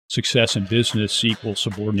success in business equals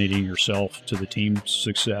subordinating yourself to the team's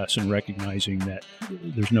success and recognizing that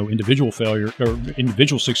there's no individual failure or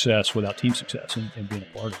individual success without team success and being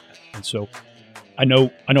a part of that. And so I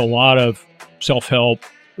know a lot of self-help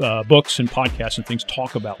books and podcasts and things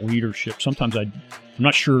talk about leadership. Sometimes I'm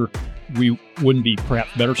not sure we wouldn't be perhaps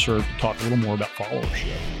better served to talk a little more about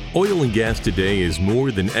followership. Oil and gas today is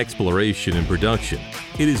more than exploration and production.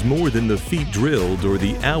 It is more than the feet drilled or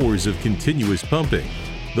the hours of continuous pumping.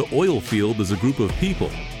 The oil field is a group of people,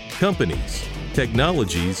 companies,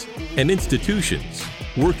 technologies, and institutions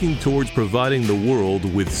working towards providing the world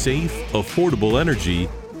with safe, affordable energy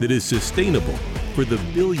that is sustainable for the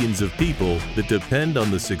billions of people that depend on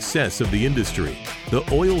the success of the industry. The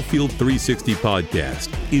Oilfield 360 podcast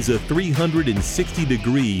is a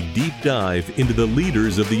 360-degree deep dive into the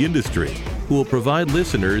leaders of the industry who will provide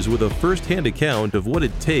listeners with a first-hand account of what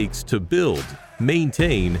it takes to build,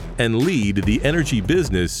 maintain, and lead the energy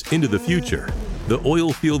business into the future. The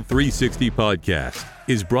Oilfield 360 podcast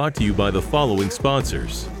is brought to you by the following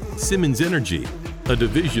sponsors: Simmons Energy, a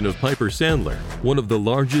division of Piper Sandler, one of the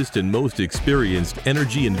largest and most experienced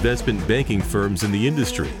energy investment banking firms in the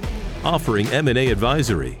industry, offering M&A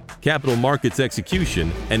advisory, capital markets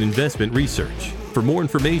execution, and investment research. For more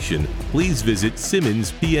information, please visit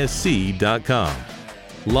SimmonsPSC.com.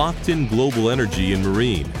 Lockton Global Energy and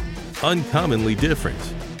Marine, uncommonly different.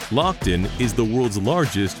 Lockton is the world's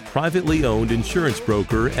largest privately owned insurance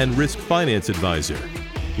broker and risk finance advisor.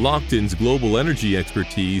 Lockton's global energy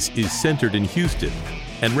expertise is centered in Houston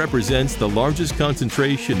and represents the largest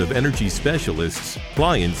concentration of energy specialists,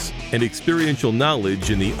 clients, and experiential knowledge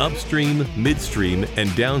in the upstream, midstream,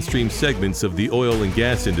 and downstream segments of the oil and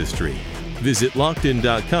gas industry. Visit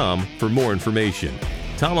Lockton.com for more information.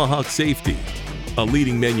 Tomahawk Safety, a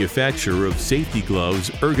leading manufacturer of safety gloves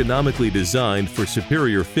ergonomically designed for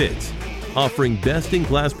superior fit, offering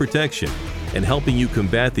best-in-class protection and helping you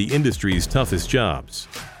combat the industry's toughest jobs.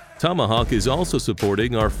 Tomahawk is also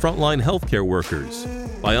supporting our frontline healthcare workers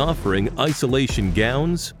by offering isolation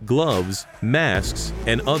gowns, gloves, masks,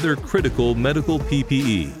 and other critical medical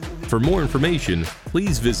PPE. For more information,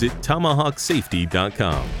 please visit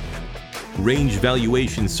TomahawkSafety.com. Range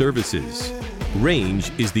Valuation Services. Range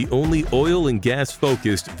is the only oil and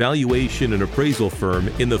gas-focused valuation and appraisal firm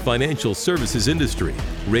in the financial services industry.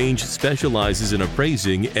 Range specializes in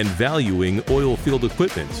appraising and valuing oil field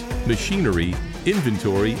equipment, machinery,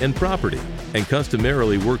 inventory, and property, and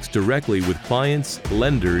customarily works directly with clients,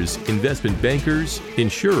 lenders, investment bankers,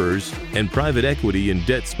 insurers, and private equity and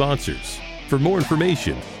debt sponsors. For more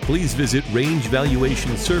information, please visit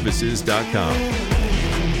rangevaluationservices.com.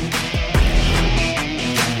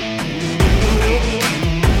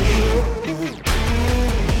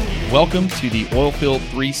 Welcome to the Oilfield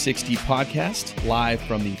 360 podcast, live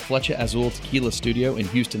from the Flecha Azul Tequila Studio in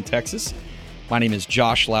Houston, Texas. My name is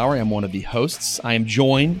Josh Lowry. I'm one of the hosts. I am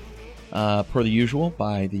joined, per the usual,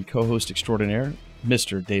 by the co-host extraordinaire,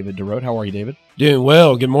 Mr. David DeRote. How are you, David? Doing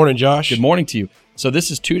well. Good morning, Josh. Good morning to you. So this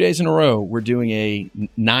is 2 days in a row. We're doing a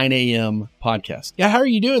 9 a.m. podcast. Yeah, how are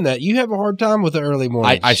you doing that? You have a hard time with the early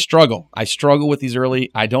mornings. I struggle. I struggle with these early.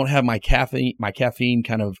 I don't have my caffeine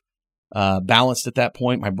kind of balanced at that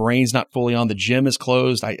point. My brain's not fully on. The gym is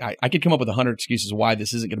closed. I could come up with 100 excuses why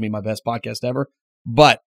this isn't going to be my best podcast ever,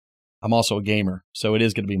 but I'm also a gamer, so it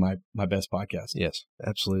is going to be my best podcast. Yes,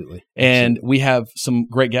 absolutely. And we have some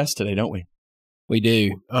great guests today, don't we? We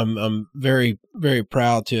do. I'm very, very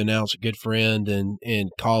proud to announce a good friend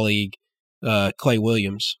and colleague, Clay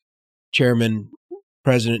Williams, Chairman,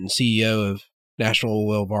 President, and CEO of National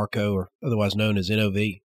Oil Varco, or otherwise known as NOV.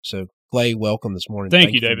 So, Clay, welcome this morning.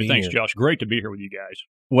 Thank you, David. Thanks, Josh. Great to be here with you guys.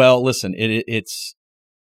 Well, listen,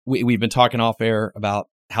 we've been talking off air about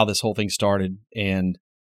how this whole thing started, and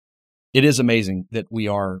it is amazing that we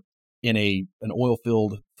are in an oil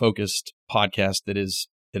field focused podcast that has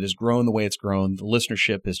grown the way it's grown. The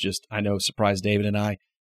listenership has just, I know, surprised David and I,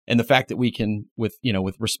 and the fact that we can, with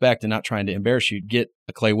respect and not trying to embarrass you, get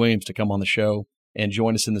a Clay Williams to come on the show and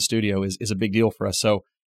join us in the studio is a big deal for us. So.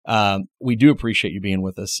 We do appreciate you being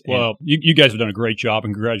with us. Well, you guys have done a great job,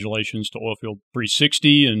 and congratulations to Oilfield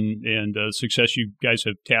 360 and success you guys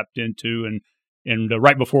have tapped into. And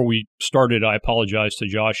right before we started, I apologize to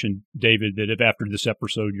Josh and David that if after this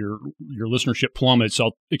episode your listenership plummets,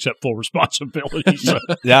 I'll accept full responsibility. So.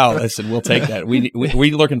 No, listen, we'll take that.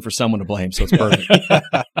 We're looking for someone to blame, so it's perfect.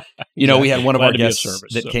 We had one of our guests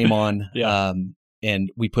that came on. Yeah.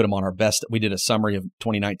 And we put him on our best. We did a summary of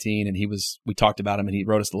 2019, and we talked about him, and he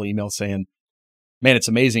wrote us a little email saying, man, it's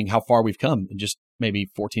amazing how far we've come in just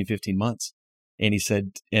maybe 14, 15 months. And he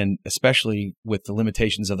said, and especially with the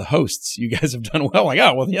limitations of the hosts, you guys have done well. Like,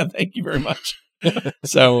 oh, well, yeah, thank you very much.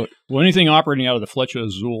 So, well, anything operating out of the Flecha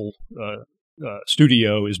Azul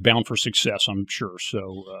studio is bound for success, I'm sure.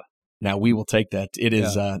 So now we will take that. It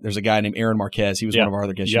is. There's a guy named Aaron Marquez. He was one of our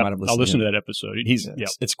other guests. You might have listened. I'll listen to that episode.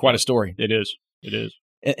 It's quite a story. It is. It is.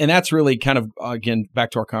 And that's really kind of, again,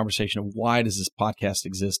 back to our conversation of why does this podcast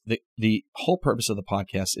exist? The whole purpose of the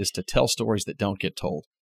podcast is to tell stories that don't get told,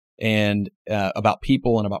 and about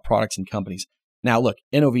people and about products and companies. Now, look,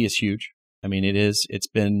 NOV is huge. I mean, it is.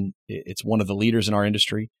 It's one of the leaders in our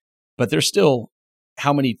industry, but there's still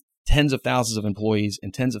how many tens of thousands of employees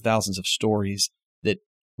and tens of thousands of stories that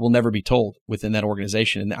will never be told within that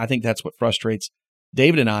organization. And I think that's what frustrates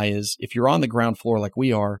David and I is if you're on the ground floor like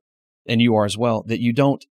we are, and you are as well, that you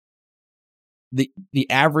don't, the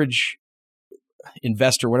average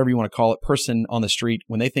investor, whatever you want to call it, person on the street,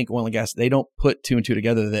 when they think oil and gas, they don't put two and two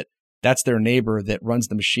together that's their neighbor that runs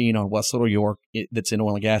the machine on West Little York that's in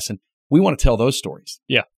oil and gas. And we want to tell those stories.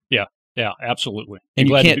 Yeah, absolutely. And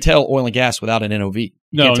you can't tell oil and gas without an NOV. You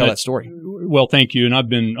can't tell that story. Well, thank you. And I've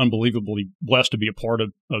been unbelievably blessed to be a part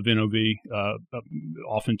of NOV.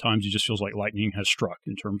 Oftentimes it just feels like lightning has struck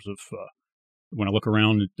in terms of when I look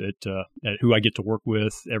around at who I get to work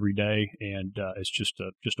with every day, and it's just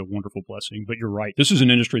a wonderful blessing. But you're right. This is an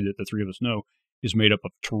industry that the three of us know is made up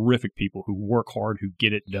of terrific people who work hard, who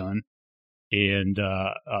get it done, and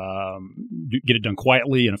get it done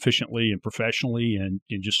quietly and efficiently and professionally, and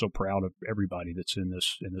just so proud of everybody that's in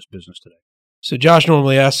this business today. So Josh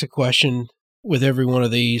normally asks the question with every one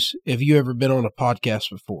of these: have you ever been on a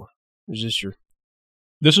podcast before?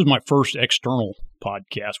 This is my first external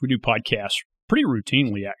podcast. We do podcasts pretty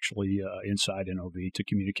routinely, actually, inside NOV to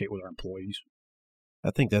communicate with our employees.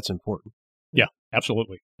 I think that's important. Yeah,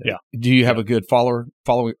 absolutely. Yeah. Do you have a good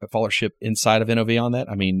followership inside of NOV on that?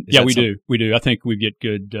 I mean, we do. We do. I think we get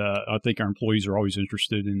good. I think our employees are always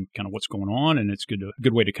interested in kind of what's going on, and it's a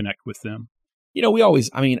good way to connect with them. You know,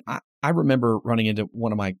 I remember running into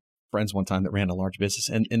one of my friends one time that ran a large business,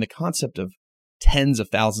 and the concept of tens of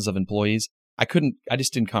thousands of employees, I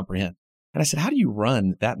just didn't comprehend. And I said, how do you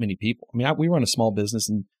run that many people? I mean, we run a small business,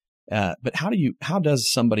 and but how does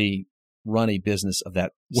somebody run a business of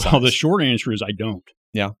that size? Well, the short answer is I don't.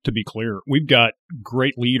 Yeah. To be clear, we've got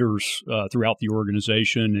great leaders throughout the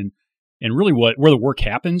organization, and really where the work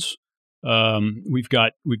happens, we've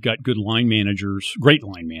got good line managers, great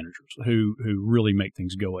line managers who really make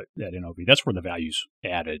things go at NOV. That's where the value's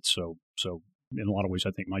added. So in a lot of ways,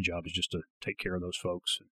 I think my job is just to take care of those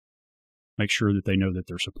folks and make sure that they know that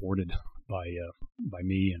they're supported by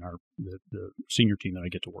me and the senior team that I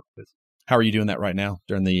get to work with. How are you doing that right now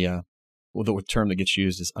during the term that gets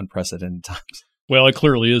used is unprecedented times? Well, it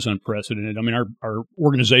clearly is unprecedented. I mean, our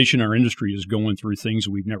organization, our industry is going through things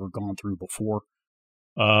that we've never gone through before.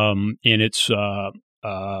 And it's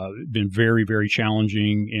been very, very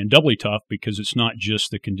challenging and doubly tough because it's not just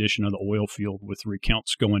the condition of the oil field with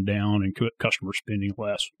recounts going down and customer spending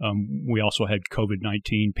less. We also had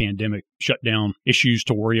COVID-19 pandemic shutdown issues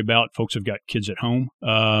to worry about. Folks have got kids at home,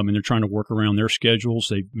 and they're trying to work around their schedules.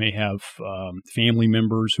 They may have family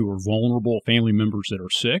members who are vulnerable, family members that are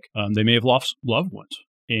sick. They may have lost loved ones.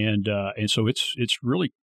 And so it's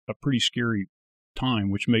really a pretty scary time,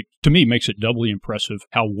 which to me makes it doubly impressive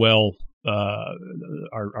how well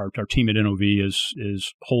our team at NOV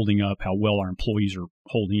is holding up, how well our employees are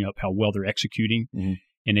holding up, how well they're executing,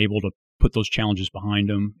 and able to put those challenges behind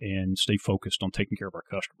them and stay focused on taking care of our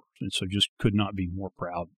customers. And so just could not be more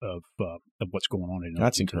proud of what's going on in NOV.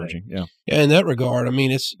 That's encouraging. Today. Yeah. In that regard, I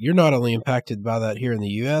mean, you're not only impacted by that here in the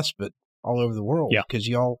U.S., but all over the world. Yeah. Because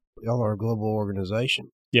y'all are a global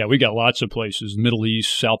organization. Yeah, we got lots of places, Middle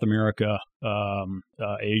East, South America,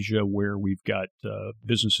 Asia, where we've got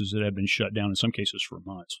businesses that have been shut down in some cases for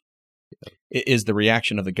months. Is the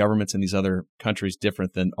reaction of the governments in these other countries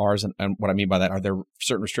different than ours? And what I mean by that, are there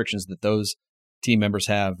certain restrictions that those team members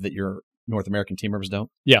have that your North American team members don't?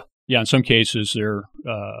 Yeah. In some cases, they're.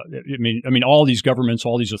 I mean, all these governments,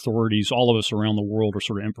 all these authorities, all of us around the world are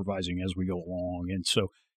sort of improvising as we go along, and so,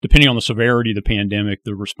 depending on the severity of the pandemic,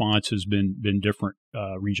 the response has been different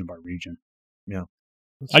region by region. Yeah,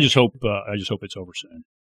 I just hope it's over soon.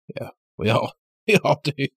 Yeah, we all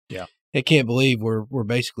do. Yeah, I can't believe we're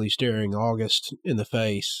basically staring August in the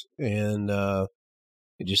face, and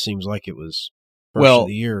it just seems like it was first of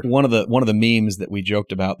the year. One of the memes that we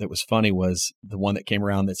joked about that was funny was the one that came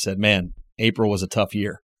around that said, "Man, April was a tough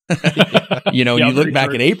year." You look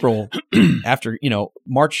back at April after,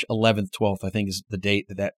 March 11th, 12th, I think is the date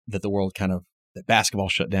that the world that basketball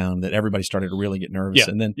shut down, that everybody started to really get nervous. Yeah.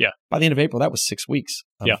 And then by the end of April, that was 6 weeks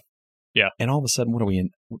of Yeah. And all of a sudden, what are we in?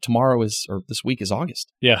 Tomorrow or this week is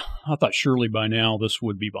August. Yeah. I thought surely by now this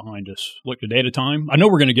would be behind us. Look, a day at a time. I know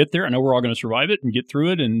we're going to get there. I know we're all going to survive it and get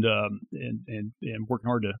through it, and working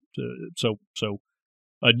hard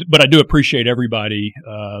but I do appreciate everybody,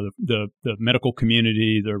 the medical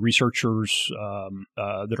community, the researchers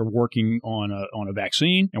that are working on a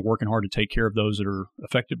vaccine and working hard to take care of those that are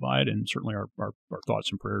affected by it. And certainly our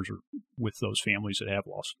thoughts and prayers are with those families that have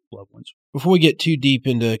lost loved ones. Before we get too deep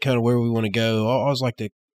into kind of where we want to go, I always like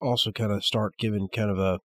to also kind of start giving kind of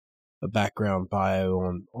a background bio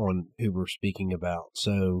on who we're speaking about.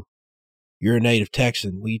 So you're a native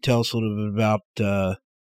Texan. Will you tell us a little bit about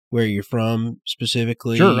where you're from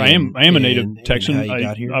specifically? Sure, I am a native Texan. And how you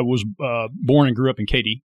got here? I was born and grew up in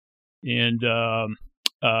Katy, and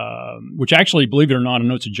which actually, believe it or not, I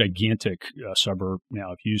know it's a gigantic suburb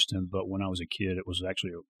now of Houston, but when I was a kid, it was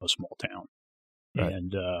actually a small town. Right.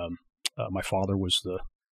 And my father was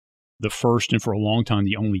the first and for a long time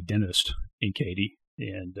the only dentist in Katy,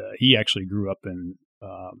 and he actually grew up in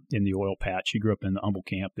the oil patch. He grew up in the Humble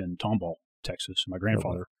Camp in Tomball, Texas. My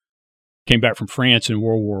grandfather came back from France in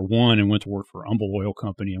World War I and went to work for Humble Oil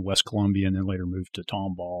Company in West Columbia, and then later moved to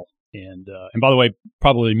Tomball. And by the way,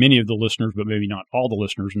 probably many of the listeners, but maybe not all the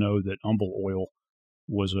listeners, know that Humble Oil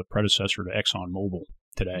was a predecessor to ExxonMobil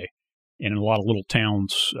today. And in a lot of little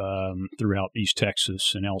towns throughout East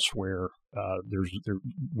Texas and elsewhere,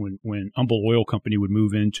 when Humble Oil Company would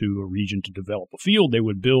move into a region to develop a field, they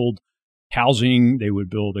would build housing, they would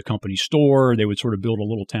build a company store, they would sort of build a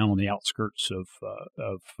little town on the outskirts of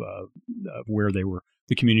where they were,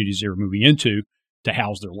 the communities they were moving into, to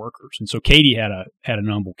house their workers. And so Katy had an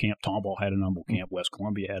Humble Camp, Tomball had an Humble Camp, West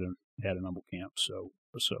Columbia had an Humble Camp. So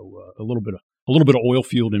a little bit of oil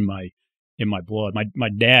field in my blood. My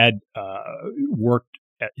dad worked.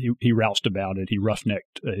 He roused about it. He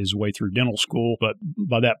roughnecked his way through dental school, but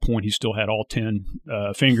by that point, he still had all 10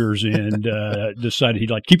 fingers, and decided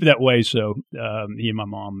he'd like to keep it that way. So he and my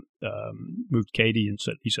mom moved to Katy, and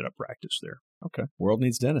he set up practice there. Okay, world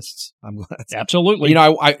needs dentists. I'm glad. Absolutely. You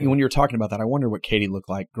know, I when you were talking about that, I wonder what Katy looked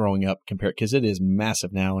like growing up compared, because it is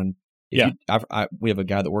massive now. And we have a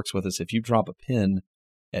guy that works with us. If you drop a pin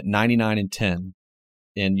at 99 and 10,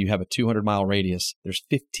 and you have a 200-mile radius, there's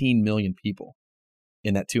 15 million people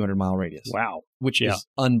in that 200-mile radius. Wow. Which is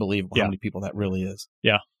unbelievable how many people that really is.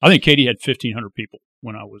 Yeah. I think Katy had 1,500 people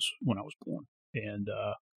when I was born. And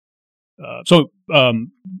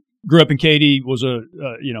grew up in Katy, was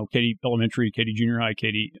Katy Elementary, Katy Junior High,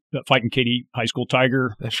 fighting Katy High School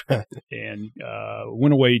Tiger. That's right. And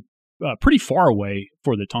went away, pretty far away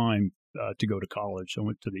for the time, to go to college. So I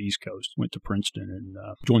went to the East Coast, went to Princeton, and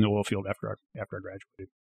joined the oil field after I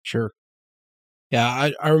graduated. Sure. Yeah,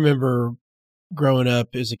 I remember growing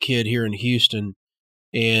up as a kid here in Houston,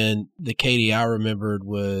 and the Katy I remembered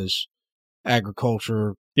was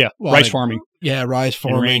agriculture. Yeah, rice farming. Yeah, rice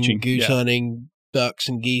farming, ranching, goose hunting, ducks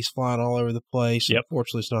and geese flying all over the place. Yep.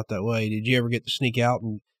 Unfortunately, it's not that way. Did you ever get to sneak out?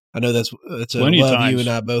 And I know that's a plenty love of times. You and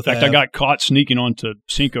I both. In fact, have. I got caught sneaking onto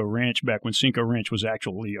Cinco Ranch back when Cinco Ranch was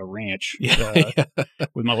actually a ranch,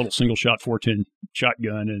 with my little single shot 410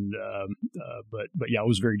 shotgun, and but yeah, it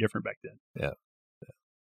was very different back then. Yeah.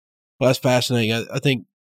 Well, that's fascinating. I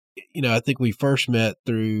think we first met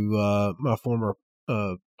through my former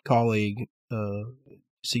colleague,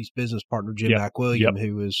 deceased business partner, Jim McWilliam,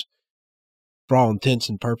 who was, for all intents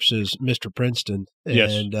and purposes, Mr. Princeton.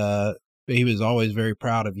 Yes. And he was always very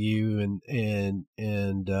proud of you and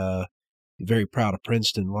very proud of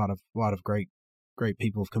Princeton. A lot of great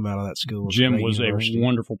people have come out of that school. Jim was university. A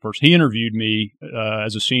wonderful person. He interviewed me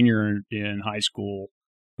as a senior in high school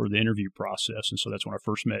for the interview process, and so that's when I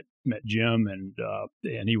first met Jim,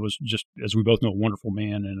 and he was, just as we both know, a wonderful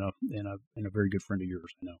man and a very good friend of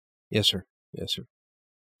yours. I know. Yes, sir.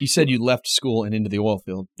 You said you left school and into the oil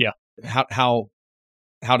field. Yeah. How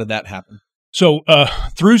did that happen? So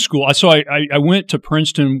through school, I went to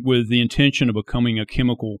Princeton with the intention of becoming a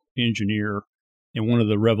chemical engineer. And one of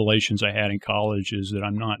the revelations I had in college is that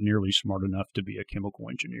I'm not nearly smart enough to be a chemical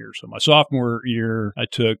engineer. So my sophomore year, I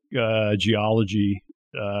took geology,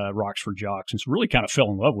 rocks for jocks, and so really kind of fell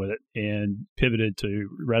in love with it and pivoted to,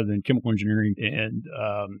 rather than chemical engineering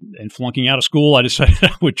and flunking out of school, I decided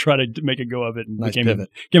I would try to make a go of it and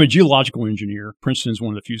became a geological engineer. Princeton's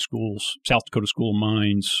one of the few schools, South Dakota School of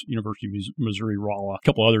Mines, University of Missouri Rolla, a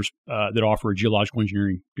couple others that offer a geological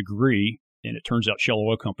engineering degree. And it turns out Shell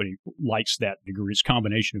Oil Company likes that degree. It's a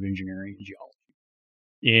combination of engineering and geology.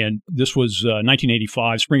 And this was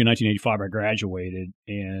 1985, spring of 1985, I graduated.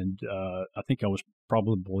 And I think I was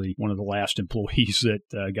probably one of the last employees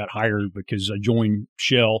that got hired, because I joined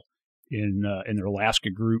Shell in their Alaska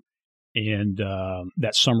group. And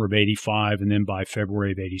that summer of 85, and then by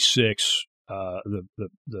February of 86,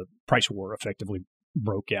 the price war effectively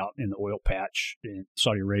broke out in the oil patch, and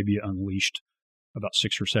Saudi Arabia unleashed about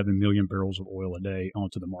 6 or 7 million barrels of oil a day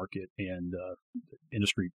onto the market, and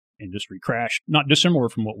industry crashed, not dissimilar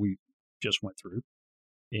from what we just went through.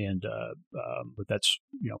 And but that's,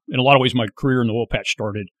 in a lot of ways, my career in the oil patch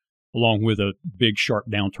started along with a big sharp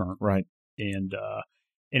downturn. Right. And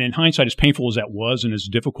in hindsight, as painful as that was and as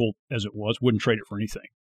difficult as it was, wouldn't trade it for anything.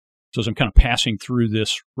 So as I'm kind of passing through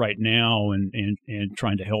this right now and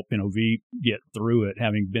trying to help NOV get through it,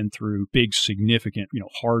 having been through big, significant,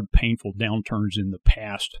 hard, painful downturns in the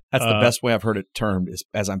past. That's the best way I've heard it termed, is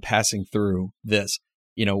as I'm passing through this.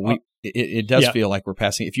 It does feel like we're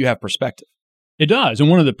passing, if you have perspective. It does. And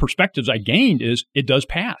one of the perspectives I gained is it does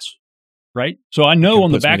pass, right? So I know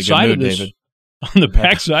on the backside of this, David. On the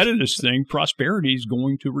backside of this thing, prosperity is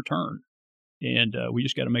going to return. And we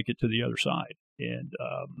just got to make it to the other side. And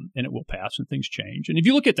it will pass and things change. And if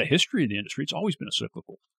you look at the history of the industry, it's always been a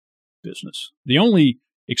cyclical business. The only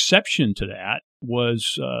exception to that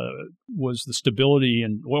was the stability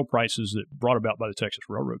in oil prices that brought about by the Texas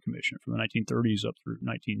Railroad Commission from the 1930s up through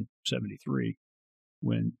 1973,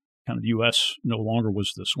 when kind of the U.S. no longer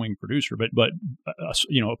was the swing producer. But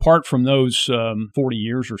apart from those 40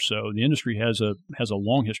 years or so, the industry has a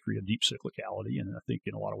long history of deep cyclicality, and I think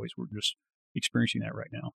in a lot of ways we're just experiencing that right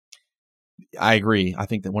now. I agree. I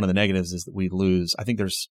think that one of the negatives is that we lose. I think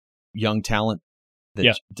there's young talent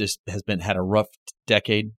that just had a rough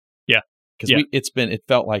decade. Yeah. Because it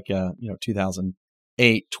felt like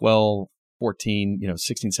 2008, 12, 14,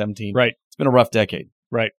 16, 17. Right. It's been a rough decade.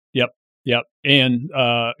 Right. Yep. And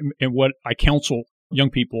what I counsel young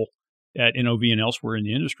people at NOV and elsewhere in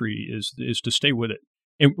the industry is to stay with it.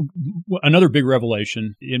 And another big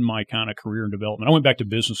revelation in my kind of career and development, I went back to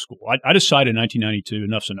business school. I decided in 1992,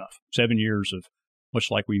 enough's enough. 7 years of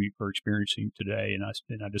much like we are experiencing today, and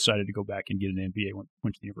I decided to go back and get an MBA. Went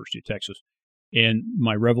to the University of Texas, and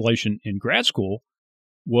my revelation in grad school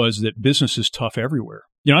was that business is tough everywhere.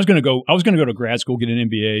 I was going to go to grad school, get an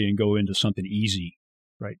MBA, and go into something easy,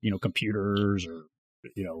 right? Computers or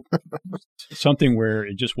something where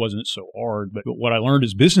it just wasn't so hard. But what I learned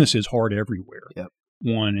is business is hard everywhere. Yep.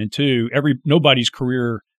 One, and two, nobody's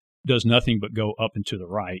career does nothing but go up and to the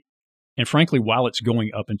right. And frankly, while it's going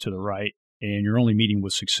up and to the right and you're only meeting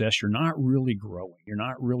with success, you're not really growing. You're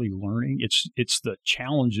not really learning. It's the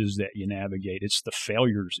challenges that you navigate. It's the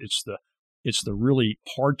failures. It's the really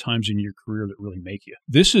hard times in your career that really make you.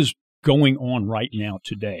 This is going on right now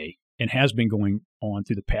today and has been going on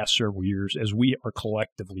through the past several years as we are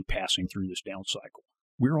collectively passing through this down cycle.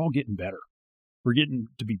 We're all getting better. We're getting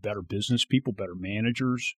to be better business people, better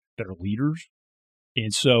managers, better leaders.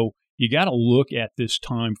 And so you got to look at this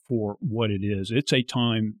time for what it is. It's a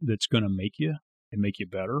time that's going to make you and make you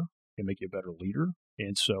better and make you a better leader.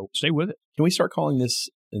 And so stay with it. Can we start calling this,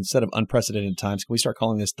 instead of unprecedented times, can we start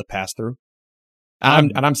calling this the pass-through?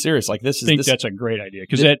 I'm serious. Like this is. I think that's a great idea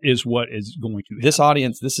because that is what is going to happen. This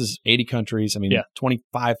audience, this is 80 countries.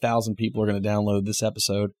 25,000 people are going to download this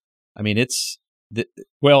episode.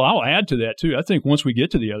 Well, I'll add to that too. I think once we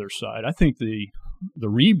get to the other side, I think the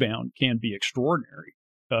rebound can be extraordinary.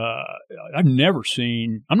 I've never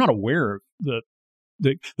seen. I'm not aware of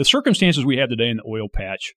the circumstances we have today in the oil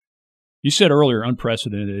patch. You said earlier,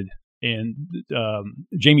 unprecedented. And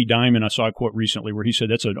Jamie Dimon, I saw a quote recently where he said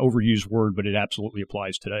that's an overused word, but it absolutely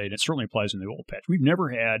applies today, and it certainly applies in the oil patch. We've never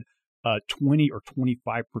had a 20 or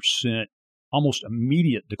 25% almost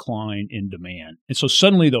immediate decline in demand. And so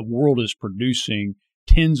suddenly the world is producing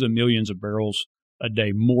tens of millions of barrels a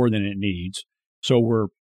day more than it needs. So we're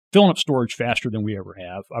filling up storage faster than we ever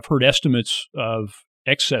have. I've heard estimates of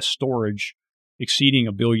excess storage exceeding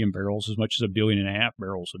 1 billion barrels, as much as 1.5 billion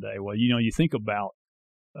barrels a day. Well, you think about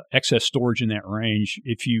excess storage in that range.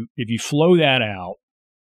 If you flow that out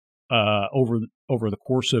over the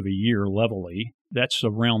course of a year levelly, that's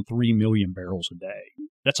around 3 million barrels a day.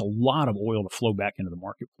 That's a lot of oil to flow back into the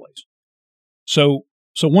marketplace. So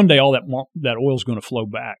one day all that oil is going to flow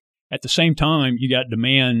back. At the same time, you got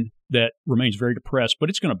demand that remains very depressed, but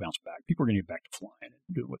it's going to bounce back. People are going to get back to flying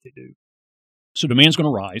and doing what they do. So demand's going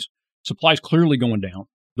to rise. Supply's clearly going down.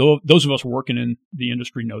 Though those of us working in the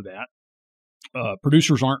industry know that.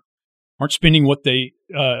 Producers aren't spending what they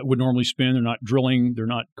would normally spend. They're not drilling. They're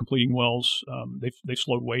not completing wells. They've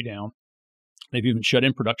slowed way down. They've even shut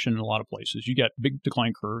in production in a lot of places. You got big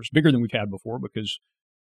decline curves, bigger than we've had before, because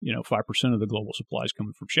 5% of the global supply is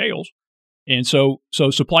coming from shales, and so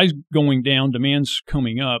supply's going down, demand's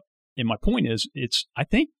coming up. And my point is, I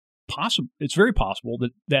think possible. It's very possible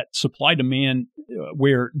that supply demand,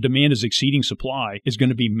 where demand is exceeding supply, is going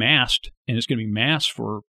to be masked, and it's going to be masked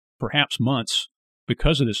for perhaps months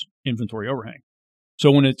because of this inventory overhang.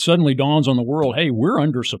 So when it suddenly dawns on the world, hey, we're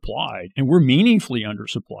undersupplied, and we're meaningfully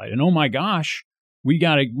undersupplied, and oh my gosh, we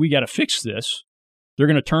gotta fix this. They're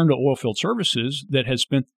going to turn to oilfield services that has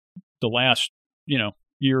spent the last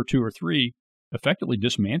year or 2 or 3 effectively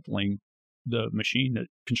dismantling the machine that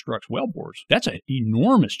constructs wellbores. That's an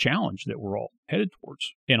enormous challenge that we're all headed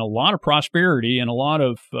towards, and a lot of prosperity and a lot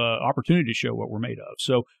of opportunity to show what we're made of.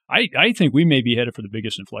 So I think we may be headed for the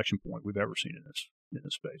biggest inflection point we've ever seen in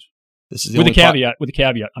this space. This is the with only a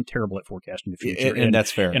caveat, I'm terrible at forecasting the future, and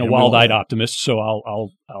that's fair. And a wild-eyed optimist, so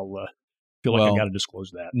I'll feel like I got to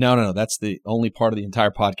disclose that. No. That's the only part of the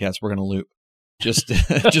entire podcast we're going to loop. Just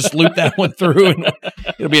loop that one through, and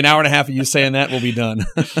it'll be an hour and a half of you saying that. We'll be done.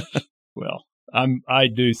 Well, I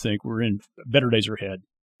do think we're in better days are ahead.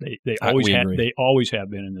 They always have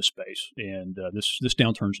been in this space, and this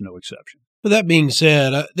downturn's no exception. But that being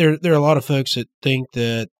said, there are a lot of folks that think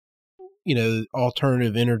that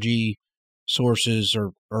alternative energy sources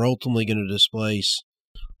are ultimately going to displace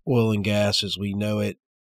oil and gas as we know it.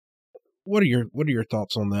 What are your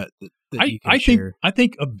thoughts on that? I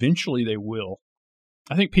think eventually they will.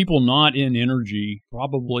 I think people not in energy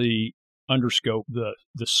probably underscope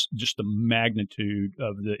just the magnitude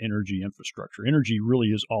of the energy infrastructure. Energy really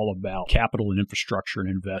is all about capital and infrastructure and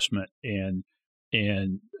investment. And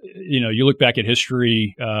you look back at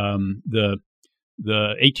history, the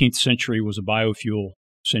 18th century was a biofuel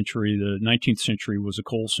century. The 19th century was a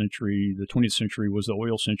coal century. The 20th century was the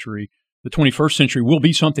oil century. The 21st century will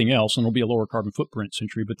be something else, and it'll be a lower carbon footprint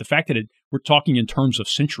century. But the fact that we're talking in terms of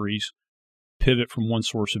centuries, pivot from one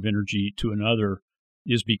source of energy to another,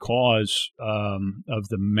 is because of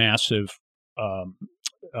the massive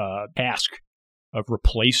task of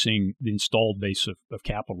replacing the installed base of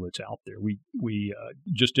capital that's out there. We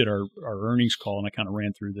just did our earnings call, and I kind of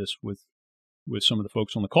ran through this with some of the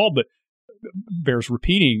folks on the call, but bears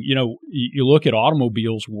repeating. You look at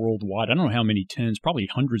automobiles worldwide. I don't know how many tens, probably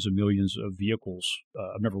hundreds of millions of vehicles.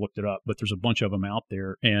 I've never looked it up, but there's a bunch of them out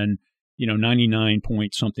there, and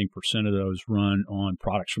 99% of those run on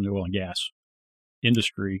products from the oil and gas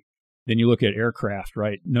industry. Then you look at aircraft,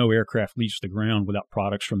 right? No aircraft leaves the ground without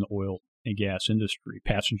products from the oil and gas industry.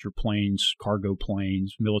 Passenger planes, cargo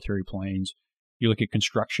planes, military planes. You look at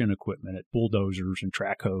construction equipment, at bulldozers and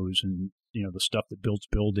track hoes, and the stuff that builds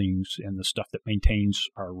buildings and the stuff that maintains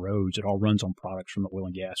our roads. It all runs on products from the oil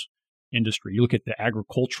and gas industry. You look at the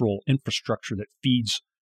agricultural infrastructure that feeds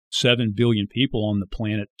 7 billion people on the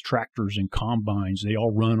planet, tractors and combines. They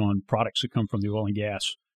all run on products that come from the oil and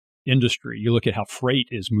gas industry. You look at how freight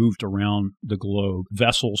is moved around the globe,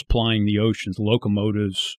 vessels plying the oceans,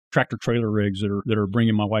 locomotives, tractor trailer rigs that are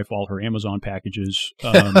bringing my wife all her Amazon packages.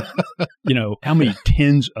 How many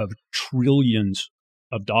tens of trillions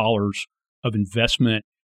of dollars of investment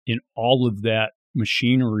in all of that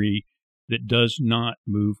machinery that does not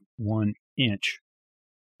move 1 inch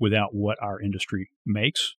without what our industry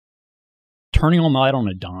makes. Turning on the light on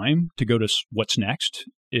a dime to go to what's next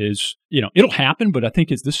is, it'll happen, but I think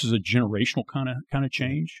this is a generational kind of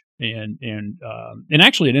change. And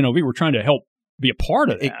actually at NOV, we're trying to help be a part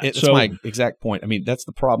of that. That's my exact point. I mean, that's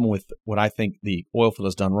the problem with what I think the oil field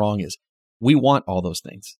has done wrong is we want all those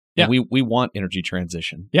things. Yeah. We want energy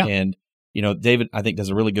transition. Yeah. And, David, I think does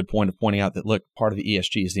a really good point of pointing out that, look, part of the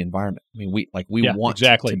ESG is the environment. I mean, we want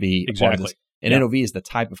to be a part of this. And NOV is the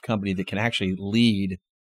type of company that can actually lead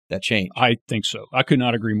that change. I think so. I could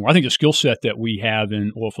not agree more. I think the skill set that we have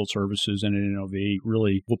in oilfield services and in NOV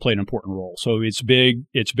really will play an important role. So it's big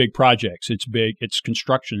projects. It's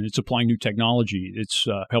construction. It's applying new technology. It's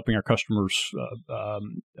helping our customers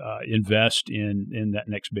invest in that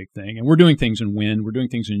next big thing. And we're doing things in wind. We're doing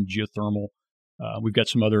things in geothermal. We've got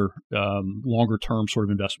some other longer term sort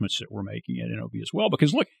of investments that we're making at NOV as well.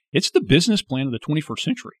 Because look, it's the business plan of the 21st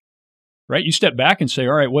century, right? You step back and say,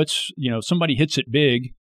 all right, somebody hits it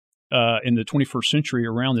big in the 21st century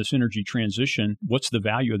around this energy transition. What's the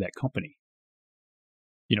value of that company?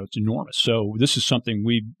 It's enormous. So this is something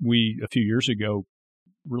we a few years ago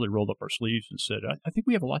really rolled up our sleeves and said, I think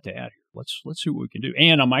we have a lot to add here. Let's see what we can do.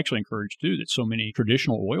 And I'm actually encouraged too that so many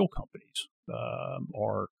traditional oil companies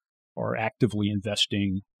are actively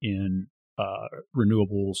investing in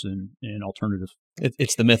renewables and alternative.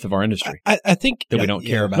 It's the myth of our industry. I think that we don't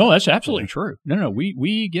care about. No, that's absolutely true. No,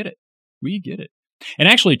 we get it. We get it. And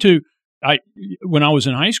actually, too, when I was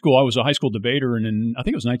in high school, I was a high school debater, and in I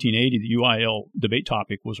think it was 1980, the UIL debate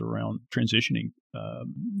topic was around transitioning.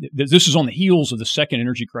 This is on the heels of the second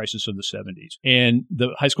energy crisis of the 70s, and the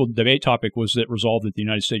high school debate topic was that resolved that the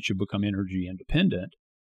United States should become energy independent.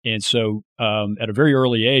 And so, at a very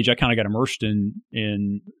early age, I kind of got immersed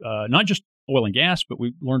in not just oil and gas, but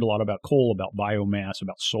we learned a lot about coal, about biomass,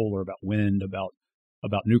 about solar, about wind, about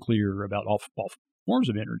nuclear, about all forms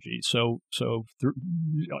of energy. So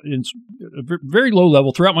in a very low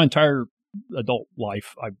level, throughout my entire adult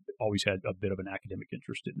life, I've always had a bit of an academic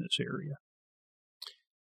interest in this area.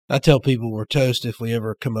 I tell people we're toast if we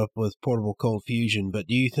ever come up with portable cold fusion, but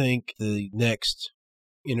do you think the next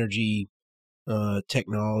energy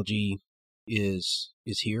technology is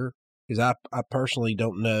here? Because I personally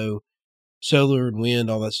don't know. Solar and wind,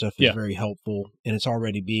 all that stuff is very helpful, and it's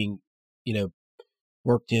already being,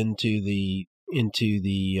 worked into the mix.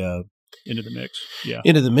 Yeah.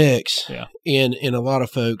 Into the mix. Yeah. And a lot of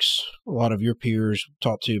folks, a lot of your peers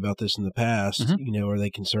talked to you about this in the past, Mm-hmm. Are they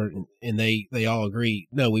concerned? And they all agree,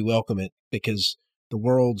 no, we welcome it because the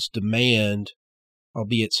world's demand,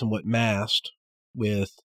 albeit somewhat masked with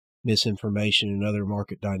misinformation and other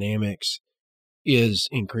market dynamics, is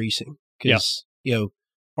increasing. Because,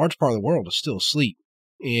 large part of the world is still asleep,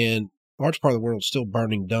 and large part of the world is still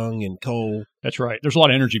burning dung and coal. That's right. There's a lot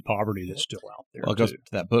of energy poverty that's still out there. Well, it goes to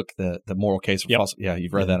that book, the Moral Case for Fossil. Yeah,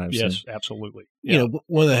 you've read that, I've yes, seen. absolutely. Yeah.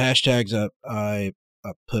 One of the hashtags I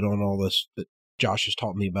put on all this that Josh has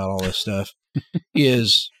taught me about all this stuff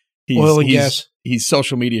is oil and gas. He's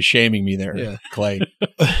social media shaming me there, Clay.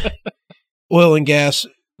 Oil and gas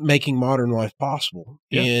making modern life possible.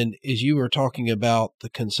 Yeah. And as you were talking about the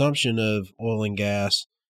consumption of oil and gas,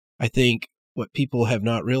 I think what people have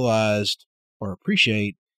not realized or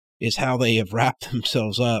appreciate is how they have wrapped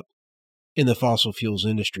themselves up in the fossil fuels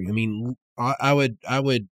industry. I mean, I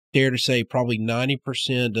would dare to say probably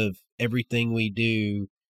 90% of everything we do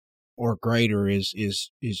or greater is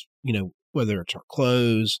whether it's our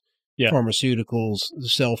clothes, pharmaceuticals, the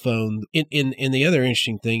cell phone. And the other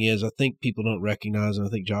interesting thing is, I think people don't recognize, and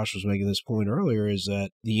I think Josh was making this point earlier, is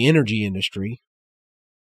that the energy industry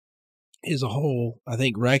as a whole, I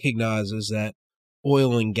think, recognizes that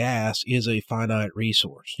oil and gas is a finite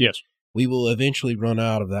resource. Yes. We will eventually run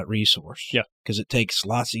out of that resource. Yeah. Because it takes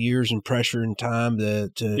lots of years and pressure and time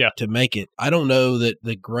to make it. I don't know that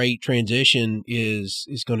the great transition is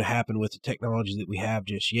going to happen with the technology that we have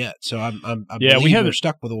just yet. So I believe we're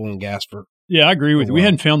stuck with oil and gas for. Yeah, I agree with you. We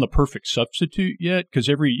hadn't found the perfect substitute yet because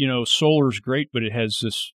solar is great, but it has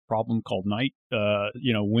this problem called night.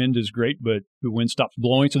 Wind is great, but the wind stops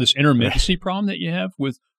blowing. So this intermittency problem that you have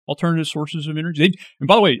with alternative sources of energy. And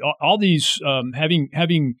by the way, all these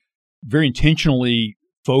having very intentionally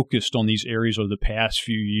focused on these areas over the past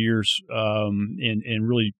few years and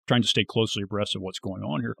really trying to stay closely abreast of what's going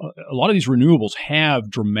on here. A lot of these renewables have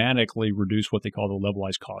dramatically reduced what they call the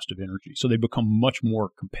levelized cost of energy. So they become much more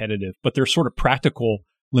competitive, but there's sort of practical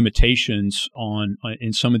limitations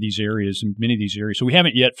in some of these areas, in many of these areas. So we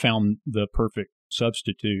haven't yet found the perfect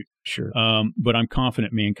substitute. Sure. But I'm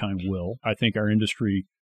confident mankind will. I think our industry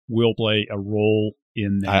will play a role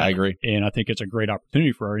in that. I agree. And I think it's a great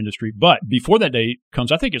opportunity for our industry. But before that day comes,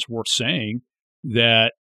 I think it's worth saying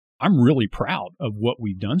that I'm really proud of what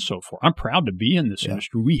we've done so far. I'm proud to be in this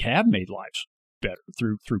industry. We have made lives better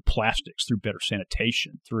through plastics, through better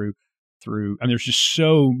sanitation, through there's just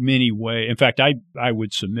so many ways. In fact, I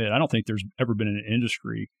would submit, I don't think there's ever been an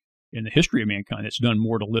industry in the history of mankind that's done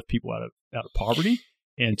more to lift people out of poverty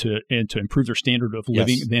and to improve their standard of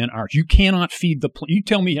living than ours. You cannot feed you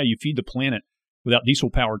tell me how you feed the planet without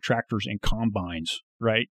diesel-powered tractors and combines,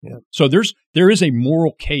 right? Yeah. So there is a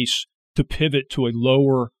moral case to pivot to a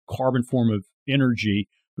lower carbon form of energy,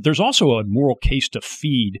 but there's also a moral case to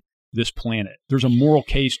feed this planet. There's a moral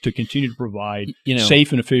case to continue to provide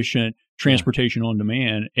safe and efficient transportation on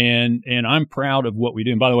demand, and I'm proud of what we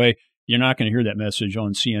do. And by the way, you're not going to hear that message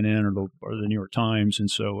on CNN or the New York Times, and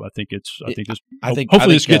so I think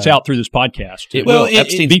hopefully this gets out through this podcast. It will.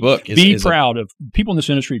 Epstein's book is proud of people in this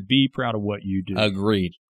industry. Be proud of what you do.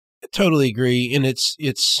 Agreed. I totally agree, and it's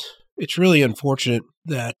really unfortunate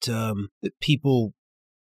that that people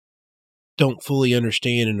don't fully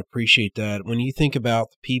understand and appreciate that. When you think about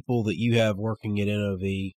the people that you have working at NOV,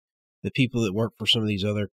 the people that work for some of these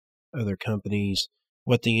other companies,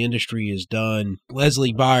 what the industry has done.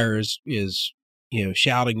 Leslie Byers is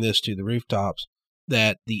shouting this to the rooftops,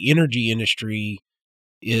 that the energy industry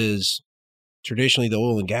is traditionally the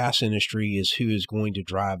oil and gas industry is who is going to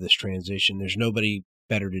drive this transition. There's nobody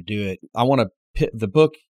better to do it. I want to pit the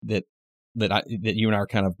book that you and I are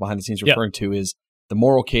kind of behind the scenes referring to is The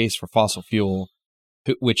Moral Case for Fossil Fuel.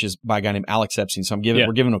 which is by a guy named Alex Epstein. So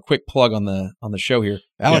we're giving a quick plug on the show here.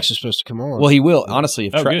 Alex is supposed to come on. Well, he will. Honestly,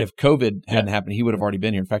 if COVID hadn't Yeah. happened, he would have already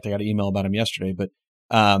been here. In fact, I got an email about him yesterday. But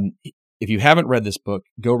if you haven't read this book,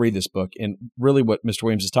 go read this book. And really what Mr.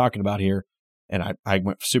 Williams is talking about here, and I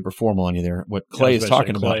went super formal on you there, what Clay is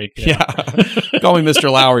talking about. Clay, Yeah. Call me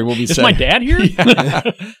Mr. Lowry. We'll be Is set. my dad here?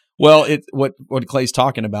 Yeah. Well, what Clay's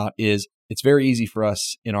talking about is it's very easy for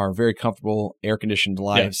us in our very comfortable air-conditioned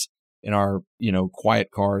lives, in our, quiet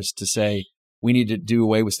cars, to say we need to do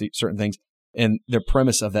away with certain things. And the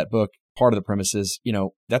premise of that book, part of the premise is,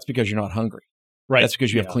 that's because you're not hungry. Right. That's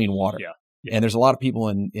because you have clean water. Yeah. Yeah. And there's a lot of people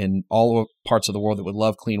in all parts of the world that would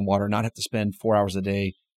love clean water, not have to spend 4 hours a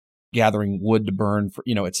day gathering wood to burn, for,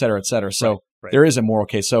 et cetera, et cetera. So Right. there is a moral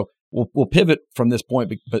case. So we'll pivot from this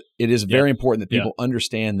point, but it is very important that people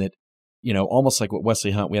understand that, almost like what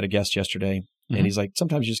Wesley Hunt, we had a guest yesterday, and he's like,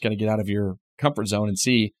 sometimes you just got to get out of your comfort zone and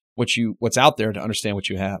see what's out there to understand what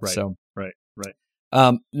you have. Right. So, Right.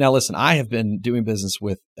 now listen, I have been doing business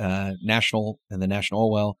with National and then National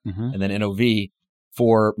Oilwell and then NOV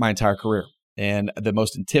for my entire career. And the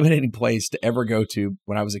most intimidating place to ever go to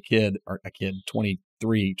when I was a kid,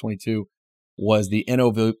 23, 22, was the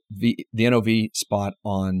NOV spot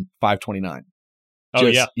on 529.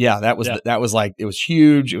 Oh, yeah. That was like, it was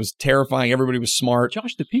huge. It was terrifying. Everybody was smart.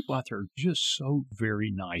 Josh, the people out there are just so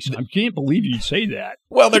very nice. I can't believe you say that.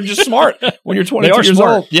 Well, they're just smart when you're 22 They are years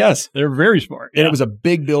smart. old. Yes. They're very smart. And it was a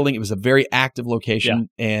big building. It was a very active location.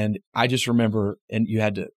 And I just remember, and you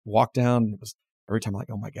had to walk down. It was every time I'm like,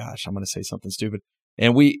 oh my gosh, I'm going to say something stupid.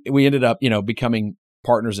 And we ended up, becoming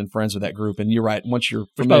partners and friends with that group. And you're right. Once you're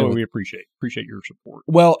familiar with, we appreciate your support.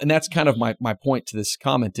 well, and that's kind of my point to this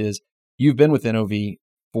comment is you've been with NOV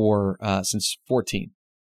for since 14,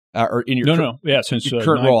 or in your since your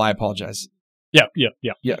current role. I apologize. Yeah,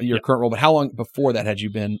 your current role. But how long before that had you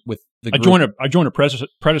been with the group? I joined a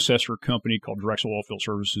predecessor company called Drexel Oilfield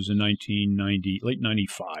Services in 1990, late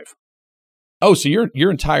 95. Oh, so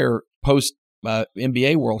your entire post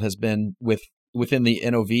MBA world has been within the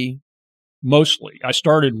NOV. Mostly, I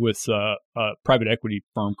started with a private equity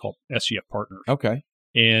firm called SCF Partners. Okay.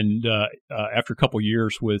 And after a couple of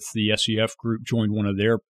years with the SCF group, joined one of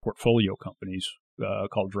their portfolio companies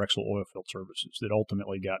called Drexel Oilfield Services that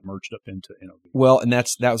ultimately got merged up into NOV. Well, and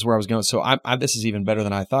that was where I was going. So this is even better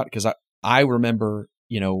than I thought, because I remember,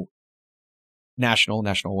 National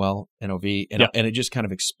Well, NOV, and it just kind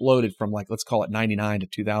of exploded from, like, let's call it 99 to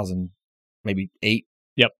 2000, maybe 8.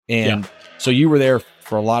 Yep. And so you were there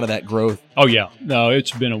for a lot of that growth. Oh yeah, no,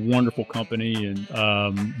 it's been a wonderful company, and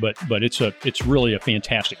but it's really a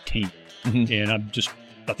fantastic team, and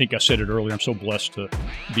I think I said it earlier. I'm so blessed to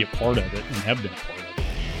be a part of it and have been a part of it.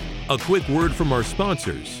 A quick word from our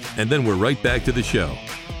sponsors, and then we're right back to the show.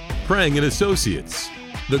 Prang & Associates,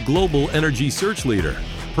 the global energy search leader.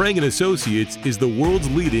 Prang & Associates is the world's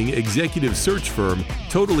leading executive search firm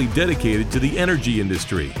totally dedicated to the energy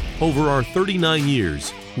industry. Over our 39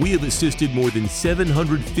 years, we have assisted more than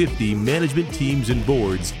 750 management teams and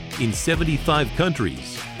boards in 75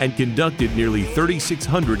 countries and conducted nearly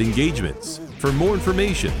 3,600 engagements. For more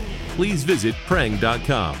information, please visit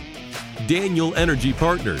prang.com. Daniel Energy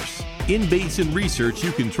Partners, in-basin research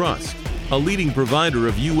you can trust. A leading provider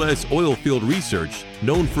of U.S. oil field research,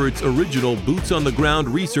 known for its original boots-on-the-ground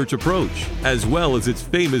research approach, as well as its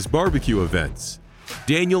famous barbecue events.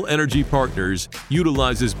 Daniel Energy Partners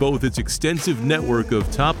utilizes both its extensive network of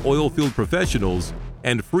top oil field professionals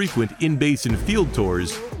and frequent in-basin field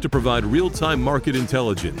tours to provide real-time market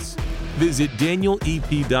intelligence. Visit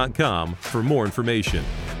danielep.com for more information.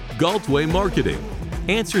 Galtway Marketing.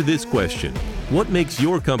 Answer this question: what makes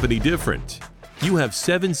your company different? You have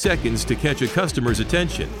 7 seconds to catch a customer's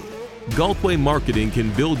attention. Galtway Marketing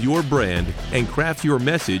can build your brand and craft your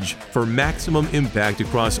message for maximum impact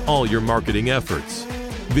across all your marketing efforts.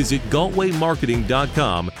 Visit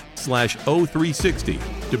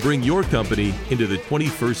galtwaymarketing.com/O360 to bring your company into the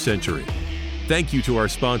 21st century. Thank you to our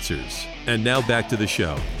sponsors. And now back to the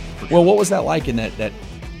show. Well, what was that like in that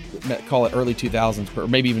call it early 2000s, or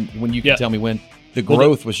maybe even when you can tell me when the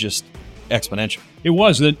growth was just exponential? It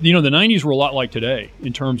was. The 90s were a lot like today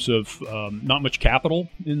in terms of not much capital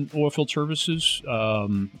in oilfield services,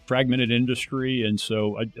 fragmented industry. And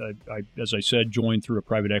so I, as I said, joined through a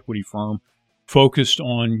private equity firm, focused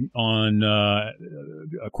on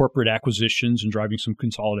corporate acquisitions and driving some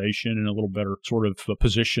consolidation and a little better sort of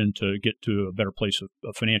position to get to a better place of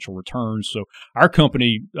financial returns. So our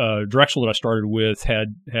company, Drexel, that I started with,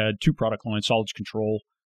 had 2 product lines: solids control,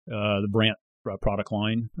 the Brandt product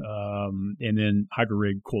line, and then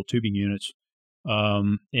hydro-rig coiled tubing units.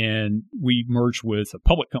 And we merged with a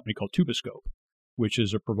public company called Tuboscope. which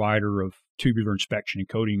is a provider of tubular inspection and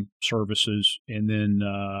coating services. And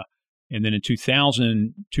then in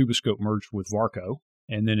 2000, Tuboscope merged with Varco.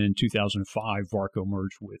 And then in 2005, Varco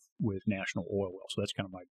merged with National Oilwell. So that's kind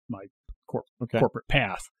of my corporate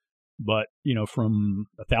path. But, from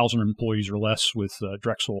 1,000 employees or less with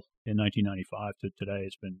Drexel in 1995 to today,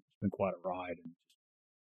 it's been quite a ride. And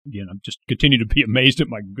again, I'm just continue to be amazed at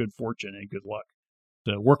my good fortune and good luck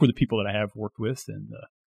to work with the people that I have worked with and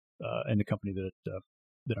the company that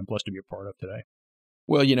I'm blessed to be a part of today.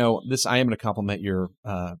 Well, I am going to compliment your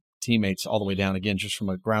teammates all the way down, again, just from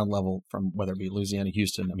a ground level, from whether it be Louisiana,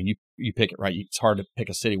 Houston. I mean, you pick it, right? It's hard to pick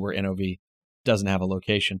a city where NOV doesn't have a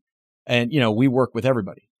location. And, we work with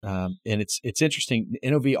everybody. And it's interesting.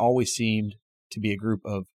 NOV always seemed to be a group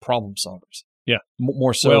of problem solvers. Yeah.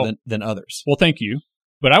 More so than others. Well, thank you.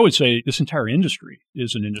 But I would say this entire industry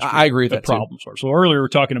is an industry I agree with that problem solver. So earlier we were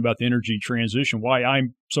talking about the energy transition. Why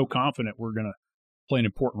I'm so confident we're going to play an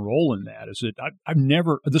important role in that is that I've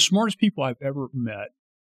never, the smartest people I've ever met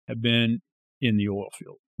have been in the oil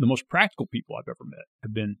field. The most practical people I've ever met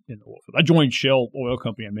have been in the oil field. I joined Shell Oil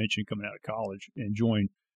Company, I mentioned, coming out of college, and joined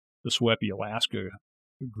the SWEPI Alaska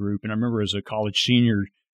group. And I remember as a college senior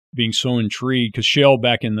being so intrigued because Shell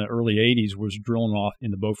back in the early 80s was drilling off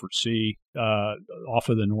in the Beaufort Sea off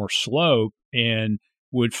of the North Slope and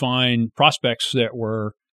would find prospects that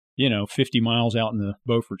were 50 miles out in the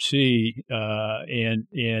Beaufort Sea, and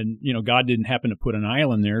God didn't happen to put an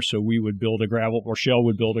island there, so we would build Shell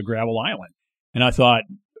would build a gravel island. And I thought,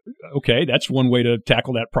 okay, that's one way to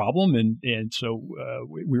tackle that problem. And so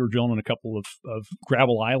we were drilling on a couple of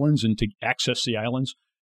gravel islands, and to access the islands,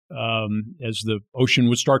 as the ocean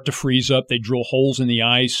would start to freeze up, they drill holes in the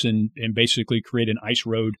ice and basically create an ice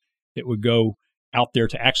road that would go out there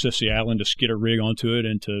to access the island, to skid a rig onto it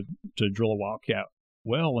and to drill a wildcat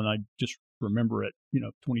well. And I just remember at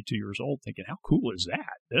 22 years old thinking, how cool is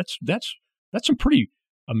that? That's some pretty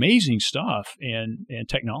amazing stuff and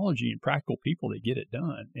technology and practical people that get it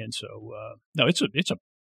done. And so no, it's a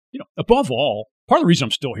above all, part of the reason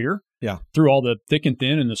I'm still here, through all the thick and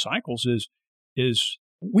thin and the cycles is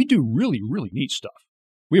we do really, really neat stuff.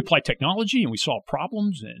 We apply technology and we solve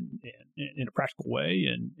problems and in a practical way.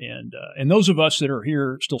 And those of us that are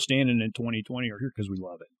here still standing in 2020 are here because we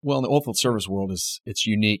love it. Well, in the oilfield service world, it's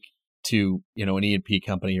unique to, an E&P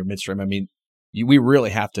company or midstream. I mean, we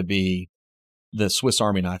really have to be the Swiss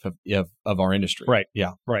Army knife of our industry. Right.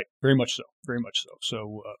 Yeah. Right. Very much so. Very much so.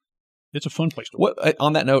 So it's a fun place to work.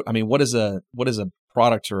 On that note, I mean, what is a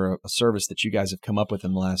product or a service that you guys have come up with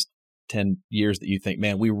in the last 10 years that you think,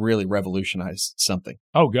 man, we really revolutionized something?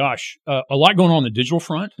 Oh, gosh. A lot going on the digital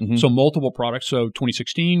front. Mm-hmm. So multiple products. So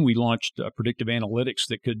 2016, we launched predictive analytics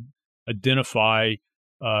that could identify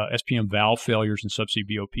SPM valve failures and subsea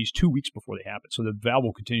BOPs 2 weeks before they happen. So the valve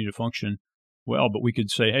will continue to function well, but we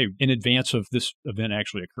could say, hey, in advance of this event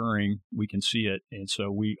actually occurring, we can see it. And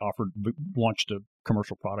so we launched a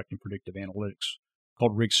commercial product in predictive analytics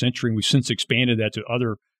called Rig Sentry. And we've since expanded that to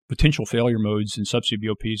other potential failure modes in subsea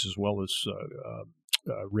BOPs as well as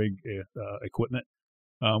rig equipment.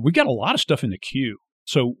 We've got a lot of stuff in the queue.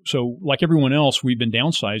 So like everyone else, we've been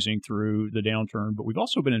downsizing through the downturn, but we've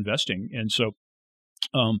also been investing. And so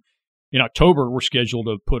in October, we're scheduled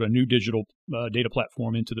to put a new digital data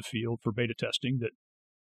platform into the field for beta testing that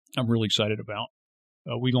I'm really excited about.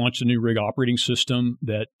 We launched a new rig operating system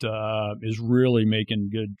that is really making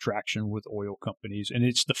good traction with oil companies. And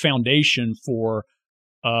it's the foundation for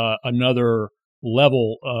another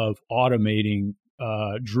level of automating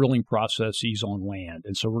drilling processes on land.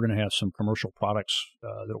 And so we're going to have some commercial products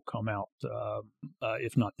that'll come out,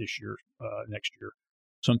 if not this year, next year,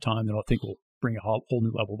 sometime, that I think will bring a whole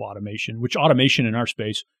new level of automation, which automation in our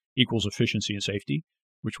space equals efficiency and safety,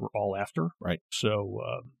 which we're all after. Right. So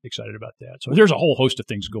excited about that. So there's a whole host of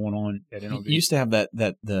things going on at NOV. You used to have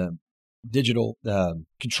the digital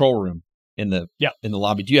control room in the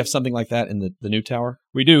lobby. Do you have something like that in the new tower?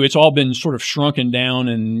 We do. It's all been sort of shrunken down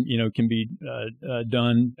and, can be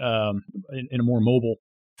done in a more mobile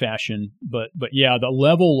fashion. But yeah, the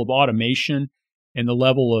level of automation and the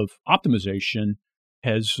level of optimization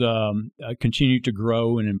has continued to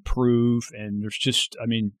grow and improve. And there's just,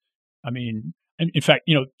 in fact,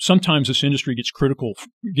 sometimes this industry gets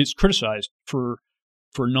criticized for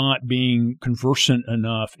not being conversant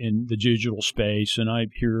enough in the digital space. And I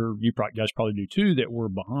hear you guys probably do too, that we're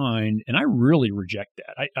behind. And I really reject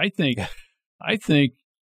that. I think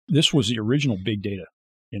this was the original big data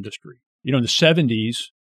industry. In the 70s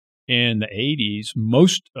and the 80s,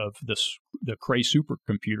 most of the Cray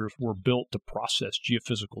supercomputers were built to process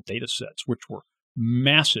geophysical data sets, which were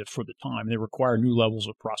massive for the time. They require new levels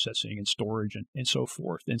of processing and storage and so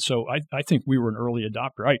forth. And so I think we were an early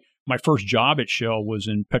adopter. My first job at Shell was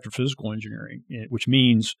in petrophysical engineering, which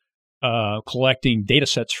means collecting data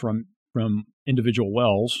sets from individual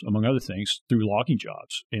wells, among other things, through logging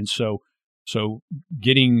jobs. And so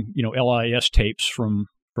getting LIS tapes from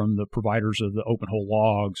the providers of the open hole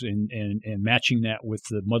logs and matching that with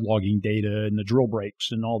the mud logging data and the drill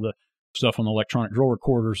breaks and all the stuff on the electronic drill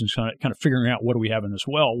recorders and kind of figuring out what do we have in this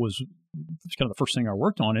well was kind of the first thing I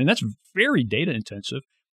worked on. And that's very data intensive.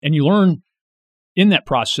 And you learn in that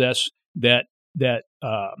process that depth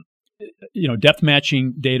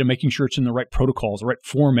matching data, making sure it's in the right protocols, the right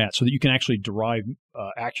format, so that you can actually derive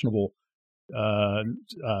actionable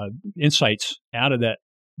insights out of that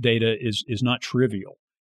data is not trivial.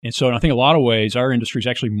 And so I think a lot of ways our industry is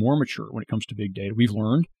actually more mature when it comes to big data. We've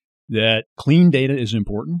learned that clean data is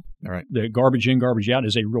important. All right. That garbage in, garbage out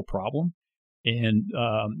is a real problem. And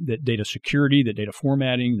that data security, that data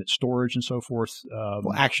formatting, that storage and so forth.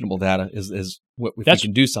 Well, actionable data is what if we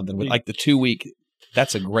can do something with, like the 2-week.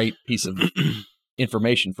 That's a great piece of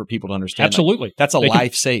information for people to understand. Absolutely. That's a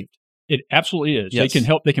life saved. It absolutely is. Yes.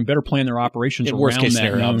 They can better plan their operations in around worst case that.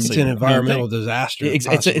 scenario, it's an environmental disaster. It's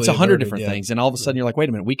 100 different things. And all of a sudden you're like, wait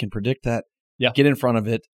a minute, we can predict that. Yeah. Get in front of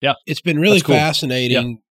it. Yeah. It's been really cool.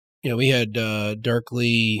 fascinating. Yeah. We had Dirk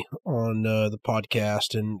Lee on the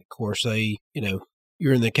podcast, and of course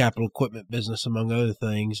you're in the capital equipment business, among other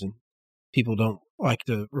things, and people don't like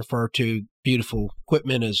to refer to beautiful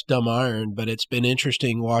equipment as dumb iron, but it's been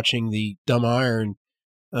interesting watching the dumb iron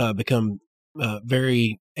become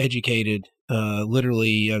very educated,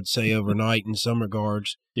 literally, I'd say overnight in some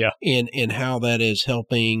regards. Yeah. And how that is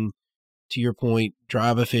helping, to your point,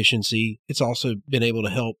 drive efficiency. It's also been able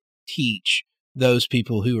to help teach those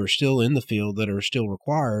people who are still in the field that are still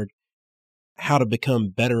required how to become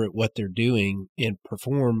better at what they're doing and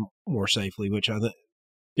perform more safely, which I think,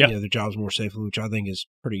 their jobs more safely, which I think is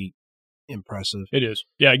pretty impressive. It is.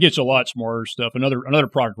 Yeah, it gets a lot smarter stuff. Another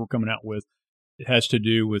product we're coming out with, it has to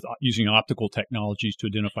do with using optical technologies to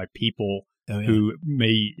identify people who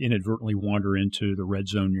may inadvertently wander into the red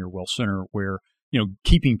zone near well center, where,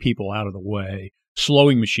 keeping people out of the way,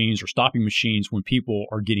 slowing machines or stopping machines when people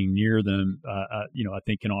are getting near them, I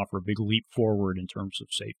think can offer a big leap forward in terms of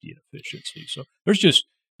safety and efficiency. So there's just,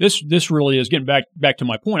 this really is getting back to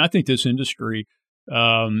my point. I think this industry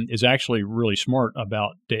is actually really smart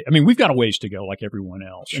about data. I mean, we've got a ways to go like everyone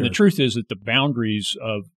else. Sure. And the truth is that the boundaries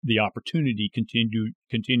of the opportunity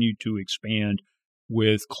continue to expand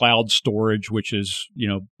with cloud storage, which is,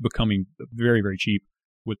 becoming very, very cheap,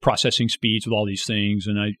 with processing speeds, with all these things.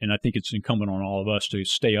 And I think it's incumbent on all of us to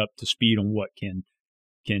stay up to speed on what can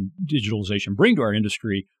digitalization bring to our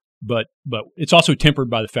industry. But it's also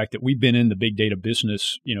tempered by the fact that we've been in the big data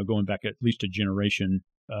business, going back at least a generation,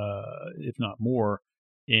 if not more,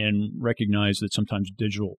 and recognize that sometimes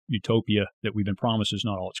digital utopia that we've been promised is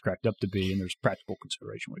not all it's cracked up to be, and there's practical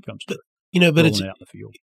consideration when it comes to but it's it out in the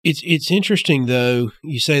field. It's interesting though.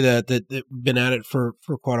 You say that we've been at it for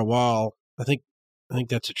quite a while. I think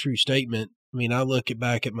that's a true statement. I mean, I look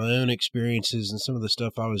back at my own experiences and some of the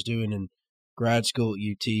stuff I was doing in grad school at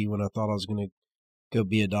UT when I thought I was going to go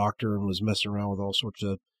be a doctor and was messing around with all sorts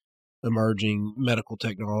of emerging medical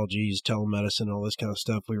technologies, telemedicine, all this kind of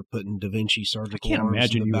stuff. We were putting Da Vinci surgical arms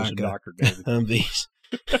imagine in the you back as a doctor, David. Humvees.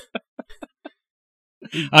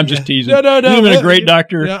 I'm just teasing. No. You've been a great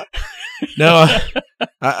doctor. Yeah. No,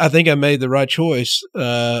 I think I made the right choice.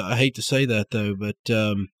 I hate to say that though,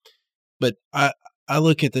 but I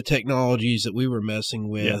look at the technologies that we were messing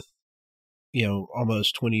with,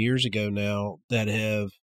 almost 20 years ago now, that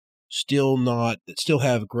still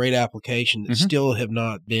have great application, that still have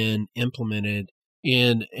not been implemented.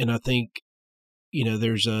 And I think,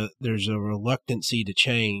 there's a reluctancy to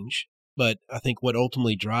change, but I think what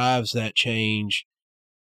ultimately drives that change,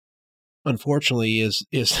 unfortunately, is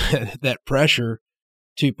that pressure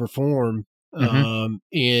to perform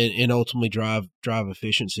and ultimately drive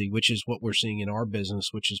efficiency, which is what we're seeing in our business,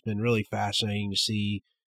 which has been really fascinating to see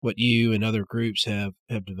what you and other groups have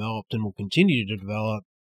developed and will continue to develop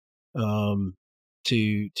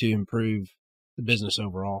to improve the business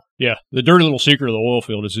overall. Yeah, the dirty little secret of the oil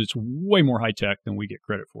field is it's way more high tech than we get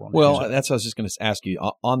credit for. Well, that's what I was just going to ask you.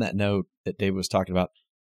 On that note that David was talking about,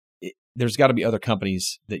 there's got to be other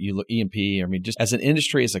companies that you look, E&P, I mean, just as an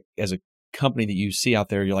industry, as a company that you see out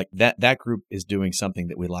there, you're like, that group is doing something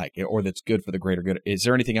that we like or that's good for the greater good. Is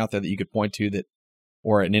there anything out there that you could point to that,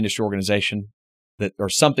 or an industry organization that, or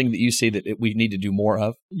something that you see that we need to do more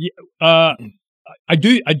of? Yeah, I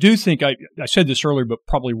do think I said this earlier, but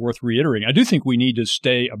probably worth reiterating. I do think we need to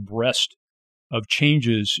stay abreast of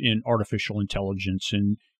changes in artificial intelligence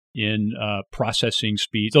and in processing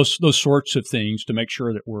speed, those sorts of things, to make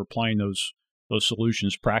sure that we're applying those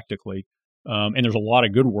solutions practically. And there's a lot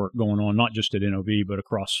of good work going on, not just at NOV, but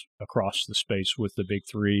across the space with the big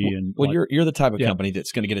three. And you're the type of company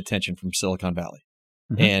that's going to get attention from Silicon Valley.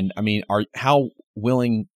 Mm-hmm. And I mean, how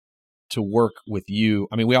willing to work with you?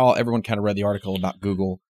 I mean, everyone kind of read the article about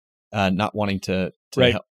Google not wanting to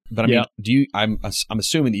right. help. But I mean, I'm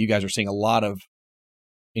assuming that you guys are seeing a lot of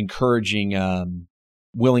encouraging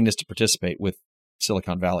willingness to participate with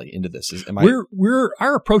Silicon Valley into this.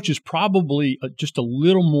 Our approach is probably just a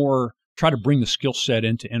little more, try to bring the skill set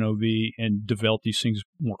into NOV and develop these things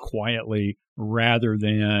more quietly rather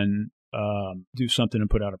than do something and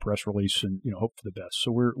put out a press release and hope for the best.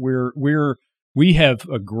 So we have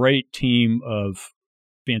a great team of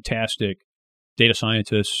fantastic data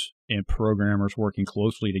scientists and programmers working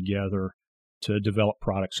closely together to develop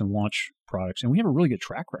products and launch products, and we have a really good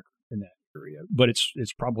track record in that area. But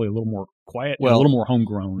it's probably a little more quiet, and a little more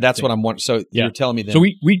homegrown. That's what I'm wondering. So you're telling me that. So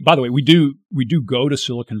we by the way, we do go to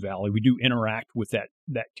Silicon Valley. We do interact with that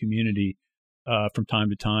community from time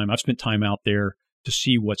to time. I've spent time out there to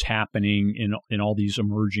see what's happening in all these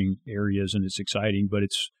emerging areas, and it's exciting. But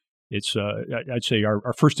it's I'd say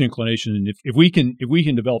our first inclination, if we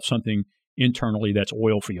can develop something internally that's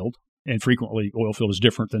oil field, and frequently oil field is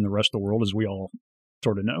different than the rest of the world, as we all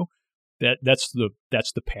sort of know, that's the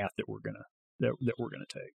path that we're gonna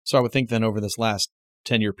take. So I would think then over this last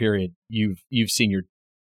 10-year period, you've seen your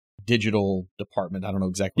digital department. I don't know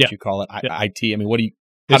exactly what you call it. IT. I mean,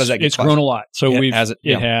 how does that get? It's grown a lot. So it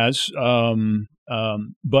has.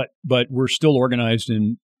 But we're still organized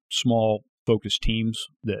in small focused teams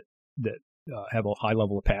that have a high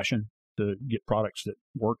level of passion to get products that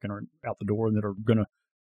work and are out the door and that are going to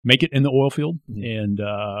make it in the oil field. Mm-hmm.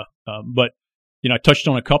 And but I touched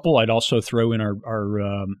on a couple. I'd also throw in our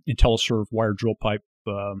IntelliServe wire drill pipe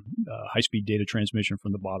high speed data transmission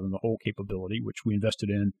from the bottom of the hole capability, which we invested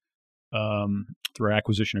in through our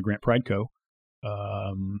acquisition of Grant Prideco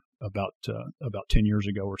about 10 years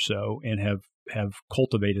ago or so, and have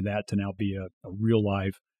cultivated that to now be a real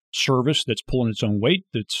live service that's pulling its own weight,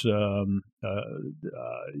 that's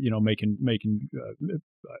making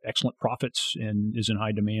excellent profits and is in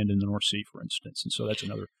high demand in the North Sea, for instance. And so that's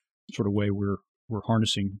another sort of way we're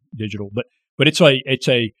harnessing digital. But it's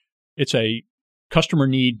a customer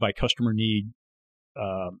need by customer need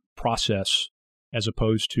process, as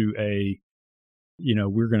opposed to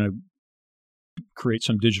we're going to create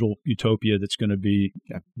some digital utopia that's going to be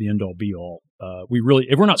the end all be all.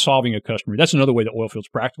 If we're not solving a customer, that's another way that oil field's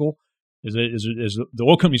practical. Is the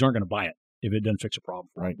oil companies aren't going to buy it if it doesn't fix a problem.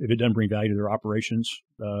 Right. If it doesn't bring value to their operations,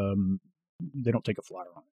 they don't take a flyer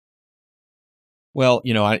on it. Well,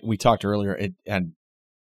 we talked earlier, and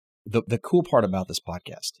the cool part about this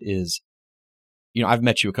podcast is, I've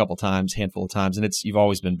met you a couple times, handful of times, and you've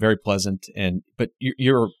always been very pleasant. But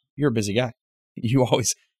you're a busy guy.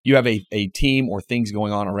 You have a team or things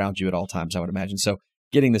going on around you at all times, I would imagine. So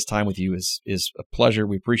getting this time with you is a pleasure.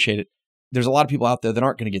 We appreciate it. There's a lot of people out there that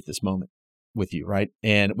aren't going to get this moment with you, right?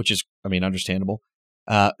 And which is, understandable.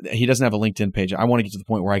 He doesn't have a LinkedIn page. I want to get to the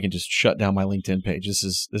point where I can just shut down my LinkedIn page. This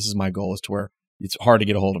is my goal, is to where it's hard to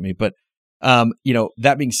get a hold of me. But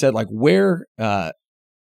that being said, like how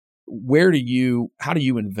do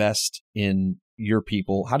you invest in your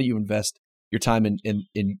people? How do you invest your time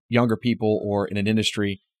in younger people or in an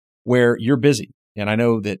industry where you're busy? And I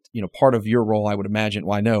know that, part of your role, I would imagine,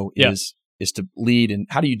 is to lead. And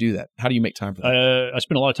how do you do that? How do you make time for that? I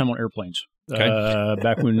spend a lot of time on airplanes. Okay.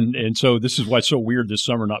 Back when, and so this is why it's so weird this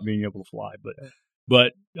summer not being able to fly.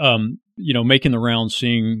 But making the rounds,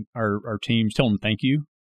 seeing our teams, telling them thank you,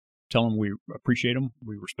 telling them we appreciate them,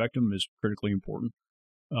 we respect them is critically important.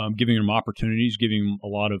 Giving them opportunities, giving them a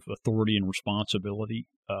lot of authority and responsibility.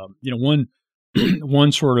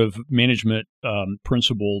 One sort of management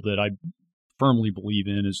principle that I firmly believe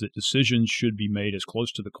in is that decisions should be made as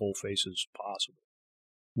close to the coalface as possible,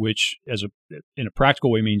 which in a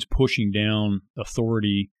practical way means pushing down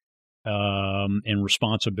authority and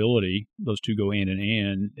responsibility. Those two go hand in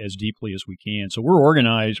hand as deeply as we can. So we're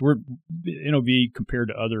organized. We're NOV, compared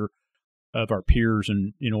to other of our peers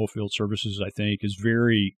in oilfield services, I think, is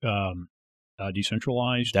very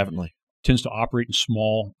decentralized. Definitely. Tends to operate in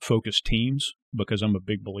small, focused teams, because I'm a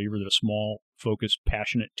big believer that a small, focused,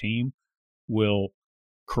 passionate team will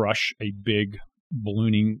crush a big,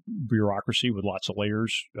 ballooning bureaucracy with lots of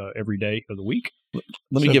layers every day of the week.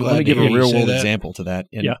 Let me give a real world example to that.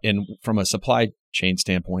 And from a supply chain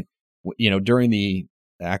standpoint, during the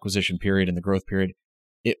acquisition period and the growth period,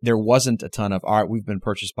 there wasn't a ton of, all right, we've been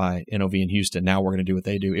purchased by NOV in Houston. Now we're going to do what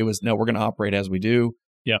they do. It was, no, we're going to operate as we do.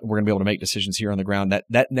 Yeah. We're going to be able to make decisions here on the ground.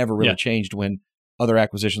 That never really changed when other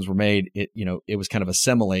acquisitions were made. It was kind of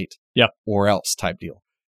assimilate or else type deal.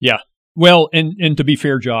 Yeah. Well, and to be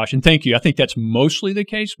fair, Josh, and thank you, I think that's mostly the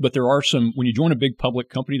case, but there are some, when you join a big public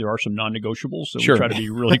company, there are some non-negotiables, so we try to be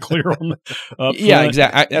really clear on that. Yeah,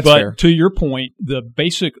 exactly. That's but fair. To your point, the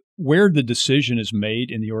basic, where the decision is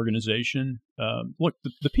made in the organization, look,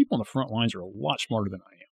 the people on the front lines are a lot smarter than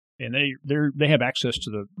I am, and they have access to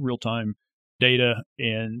the real-time data,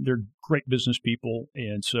 and they're great business people,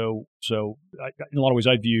 and so in a lot of ways,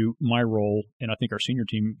 I view my role, and I think our senior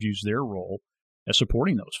team views their role as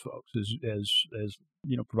supporting those folks, as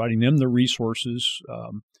providing them the resources,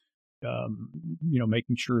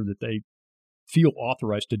 making sure that they feel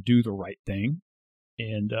authorized to do the right thing,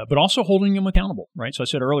 and but also holding them accountable, right? So I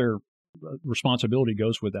said earlier, responsibility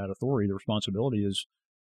goes with that authority. The responsibility is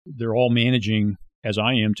they're all managing, as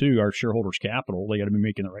I am too, our shareholders' capital. They got to be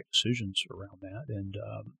making the right decisions around that,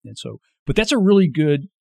 and so. But that's a really good.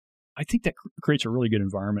 I think that creates a really good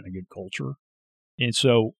environment, and a good culture, and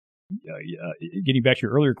so. Getting back to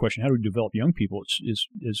your earlier question, how do we develop young people? Is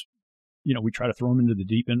we try to throw them into the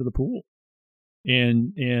deep end of the pool,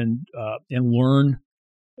 and learn.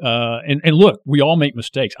 And look, we all make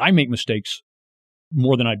mistakes. I make mistakes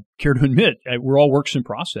more than I care to admit. We're all works in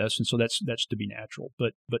process, and so that's to be natural.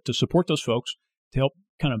 But to support those folks, to help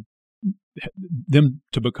kind of them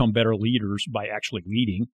to become better leaders by actually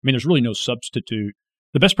leading. I mean, there's really no substitute.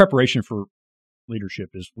 The best preparation for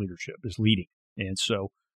leadership is leading, and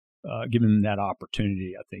so. Giving them that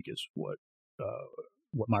opportunity, I think, is what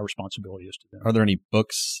my responsibility is to them. Are there any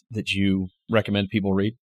books that you recommend people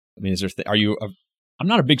read? I mean, I'm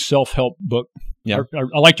not a big self-help book. Yeah.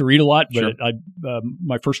 I like to read a lot, but Sure.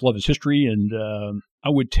 My first love is history, and I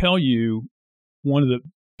would tell you one of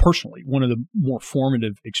the more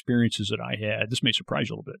formative experiences that I had. This may surprise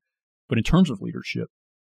you a little bit, but in terms of leadership,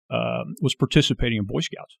 was participating in Boy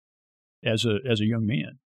Scouts as a young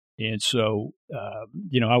man. And so,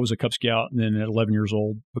 I was a Cub Scout, and then at 11 years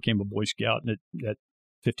old, became a Boy Scout, and at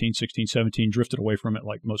 15, 16, 17, drifted away from it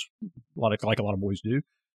like a lot of boys do,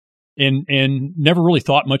 and never really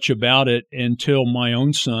thought much about it until my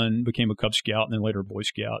own son became a Cub Scout and then later a Boy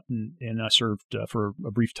Scout, and I served for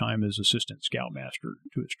a brief time as assistant scoutmaster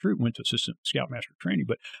to his troop, went to assistant scoutmaster training.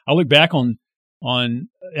 But I look back on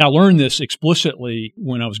I learned this explicitly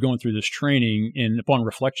when I was going through this training, and upon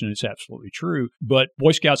reflection, it's absolutely true. But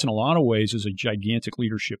Boy Scouts, in a lot of ways, is a gigantic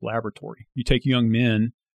leadership laboratory. You take young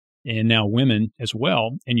men, and now women as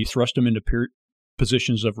well, and you thrust them into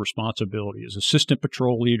positions of responsibility as assistant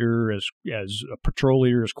patrol leader, as a patrol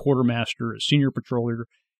leader, as quartermaster, as senior patrol leader.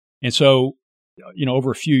 And so, over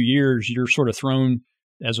a few years, you're sort of thrown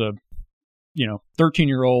as a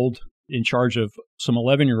 13-year-old in charge of some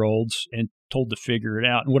 11-year-olds and told to figure it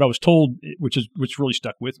out. And what I was told, which really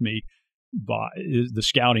stuck with me, is the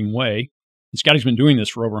scouting way. And scouting's been doing this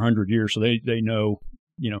for over 100 years, so they know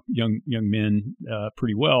young men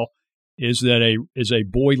pretty well. Is that a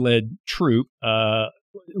boy-led troop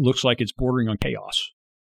looks like it's bordering on chaos,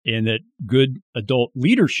 and that good adult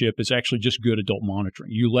leadership is actually just good adult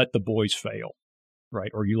monitoring. You let the boys fail,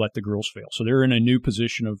 right, or you let the girls fail. So they're in a new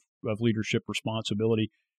position of leadership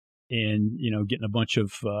responsibility. And, getting a bunch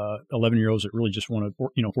of 11-year-olds that really just want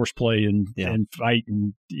to, horseplay and fight,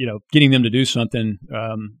 and, getting them to do something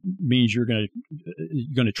means you're going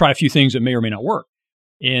to try a few things that may or may not work.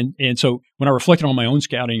 And so when I reflected on my own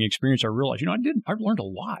scouting experience, I realized, I learned a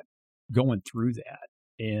lot going through that,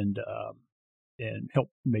 and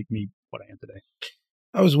helped make me what I am today.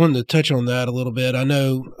 I was wanting to touch on that a little bit.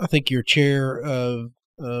 I think you're chair of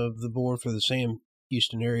the board for the Sam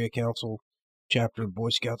Houston Area Council chapter of Boy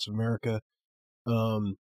Scouts of America.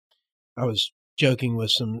 I was joking with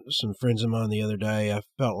some friends of mine the other day. I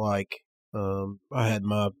felt like I had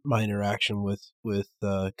my interaction with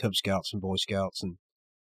Cub Scouts and Boy Scouts, and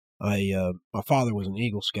my father was an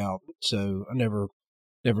Eagle Scout, so I never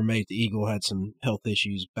made the Eagle. Had some health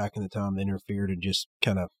issues back in the time that interfered, and just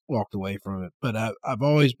kind of walked away from it. But I've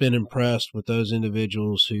always been impressed with those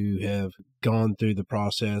individuals who have gone through the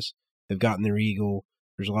process, have gotten their Eagle.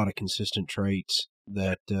 There's a lot of consistent traits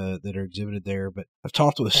that are exhibited there. But I've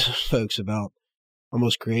talked with folks about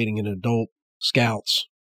almost creating an adult scouts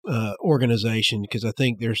organization, because I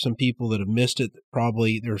think there's some people that have missed it.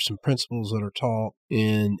 Probably there's some principles that are taught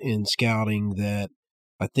in scouting that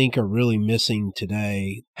I think are really missing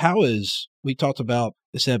today. We talked about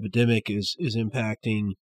this epidemic is impacting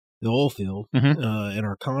the oil field and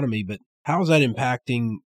our economy, but how is that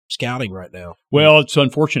impacting scouting right now? Well, it's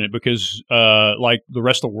unfortunate because, like the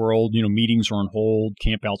rest of the world, meetings are on hold,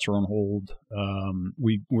 campouts are on hold.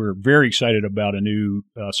 We're very excited about a new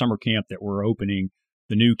summer camp that we're opening,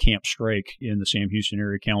 the new Camp Strake in the Sam Houston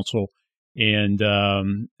Area Council, and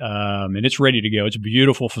it's ready to go. It's a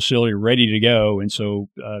beautiful facility, ready to go, and so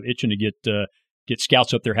itching to get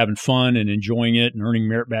scouts up there having fun and enjoying it and earning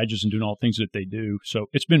merit badges and doing all the things that they do. So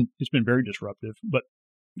it's been very disruptive. But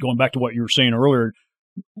going back to what you were saying earlier,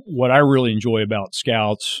 what I really enjoy about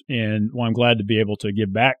Scouts, and why I'm glad to be able to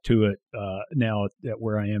give back to it now at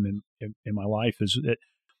where I am in my life, is that,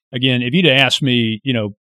 again, if you'd asked me,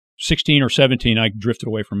 16 or 17, I drifted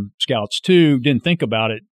away from Scouts too, didn't think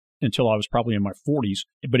about it until I was probably in my 40s.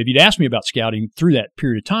 But if you'd asked me about scouting through that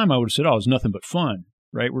period of time, I would have said, oh, it was nothing but fun,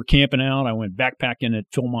 right? We're camping out. I went backpacking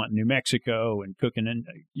at Philmont, New Mexico, and cooking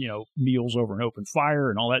meals over an open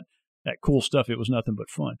fire and all that cool stuff. It was nothing but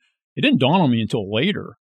fun. It didn't dawn on me until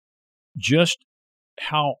later just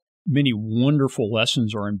how many wonderful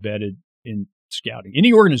lessons are embedded in scouting.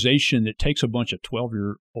 Any organization that takes a bunch of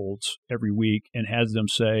 12-year-olds every week and has them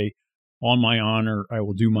say, on my honor, I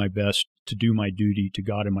will do my best to do my duty to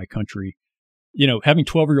God and my country. Having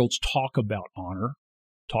 12-year-olds talk about honor,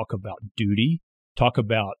 talk about duty, talk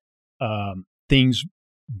about things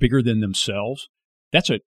bigger than themselves, that's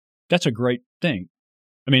a great thing.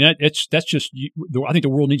 I mean, that's just, I think the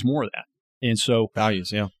world needs more of that. And so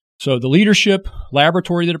values, yeah. So the leadership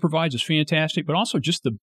laboratory that it provides is fantastic, but also just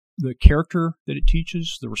the character that it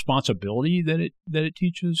teaches, the responsibility that it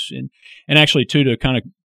teaches, and actually too, to kind of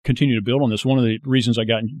continue to build on this, one of the reasons I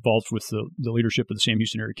got involved with the leadership of the Sam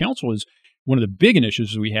Houston Area Council is one of the big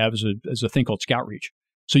initiatives we have is a thing called Scout Reach.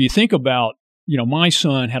 So you think about, my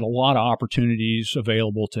son had a lot of opportunities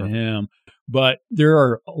available to him, but there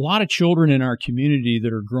are a lot of children in our community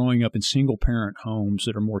that are growing up in single-parent homes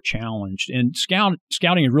that are more challenged. And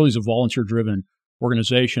scouting really is a volunteer-driven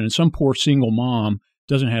organization, and some poor single mom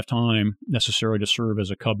doesn't have time necessarily to serve as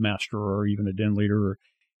a cub master or even a den leader.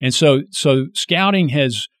 And so scouting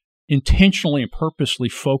has intentionally and purposely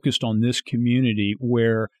focused on this community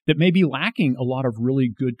that may be lacking a lot of really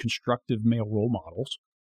good, constructive male role models,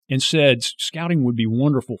 and said scouting would be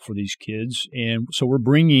wonderful for these kids. And so we're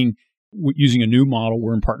using a new model.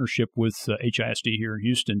 We're in partnership with HISD here in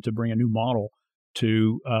Houston to bring a new model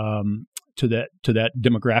to that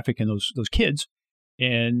demographic and those kids,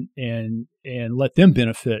 and let them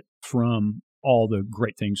benefit from all the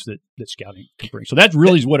great things that scouting can bring. So that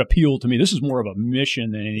really is what appealed to me. This is more of a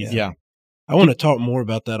mission than anything. Yeah. I want to talk more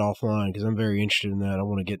about that offline because I'm very interested in that. I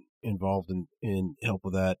want to get involved in help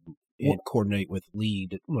with that and coordinate with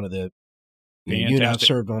LEAD, one of the you and I've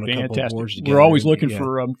served on a couple of boards together. We're always looking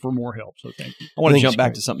for more help. So thank you. I want to jump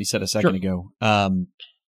back to something you said a second ago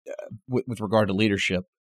with regard to leadership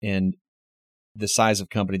and the size of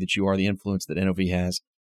company that you are, the influence that NOV has.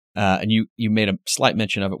 And you made a slight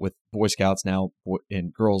mention of it with Boy Scouts now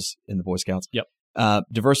and girls in the Boy Scouts. Yep.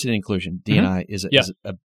 Diversity and inclusion, D&I, is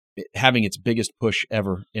having its biggest push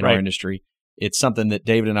ever in our industry. It's something that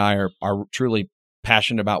David and I are truly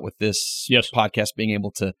passionate about with this podcast, being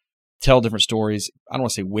able to tell different stories. I don't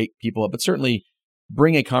want to say wake people up, but certainly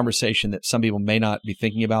bring a conversation that some people may not be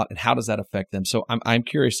thinking about, and how does that affect them? So I'm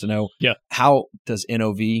curious to know, how does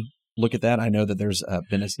NOV look at that? I know that there's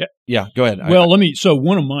been go ahead. Well,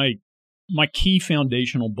 one of my key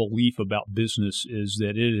foundational belief about business is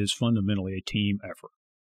that it is fundamentally a team effort.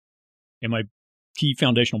 And my key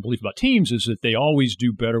foundational belief about teams is that they always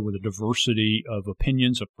do better with a diversity of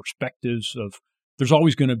opinions, of perspectives, there's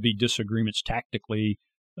always going to be disagreements tactically.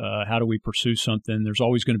 How do we pursue something? There's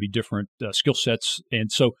always going to be different skill sets.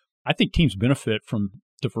 And so I think teams benefit from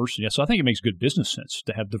diversity. So I think it makes good business sense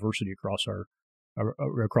to have diversity across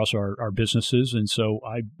our businesses. And so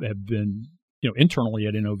I have been, internally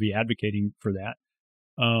at NOV advocating for that.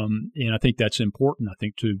 And I think that's important. I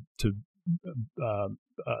think to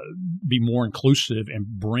be more inclusive and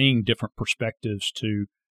bring different perspectives to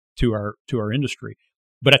our industry.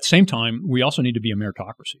 But at the same time, we also need to be a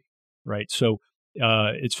meritocracy, right? So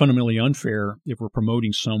it's fundamentally unfair if we're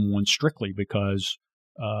promoting someone strictly because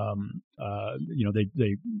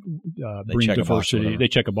they bring diversity, they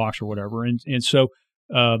check a box or whatever, and so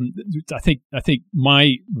I think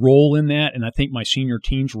my role in that, and I think my senior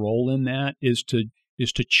team's role in that is to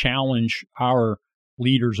challenge our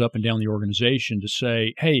leaders up and down the organization to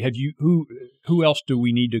say, hey, who else do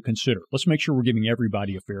we need to consider? Let's make sure we're giving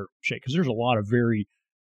everybody a fair shake, because there's a lot of very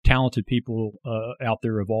talented people out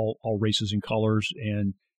there of all races and colors,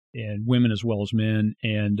 and women as well as men,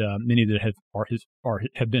 and many that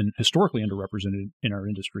have been historically underrepresented in our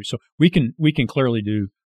industry. So we can clearly do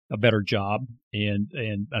a better job.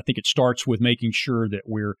 And I think it starts with making sure that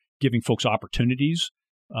we're giving folks opportunities,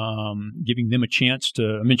 giving them a chance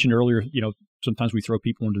to. I mentioned earlier, sometimes we throw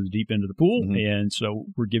people into the deep end of the pool, and so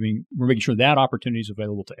we're making sure that opportunity is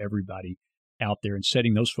available to everybody out there and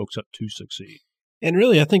setting those folks up to succeed. And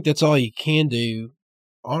really, I think that's all you can do.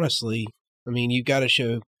 Honestly, I mean, you've got to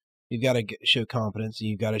show confidence, and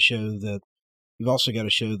you've also got to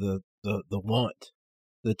show the want,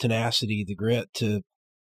 the tenacity, the grit to.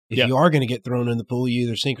 If you are going to get thrown in the pool, you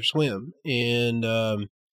either sink or swim, and I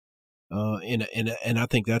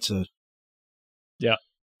think that's a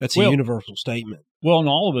universal statement. Well, and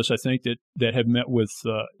all of us, I think that have met with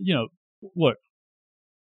look,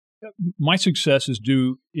 my success is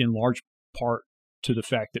due in large part to the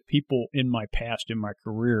fact that people in my past, in my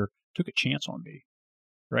career, took a chance on me.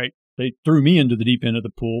 Right? They threw me into the deep end of the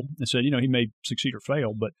pool and said, he may succeed or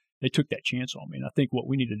fail, but they took that chance on me. And I think what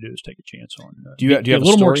we need to do is take a chance on. Do you have a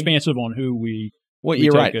little more expansive on who we? Well,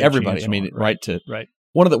 you're right. Everybody. I mean, right.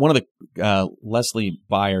 One of the Leslie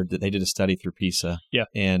Byard, that they did a study through PISA,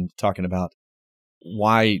 and talking about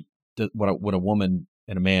why would a woman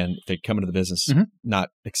and a man, if they come into the business, not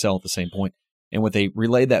excel at the same point. And what they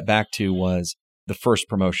relayed that back to was the first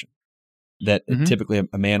promotion. That typically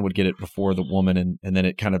a man would get it before the woman, and then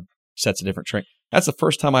it kind of sets a different trend. That's the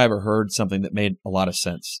first time I ever heard something that made a lot of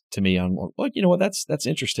sense to me on, well, you know what, that's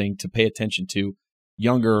interesting to pay attention to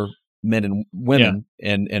younger men and women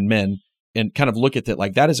and men, and kind of look at that,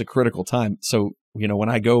 like that is a critical time. So, when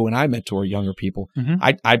I go and I mentor younger people,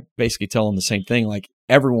 I basically tell them the same thing, like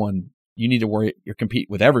everyone, you need to compete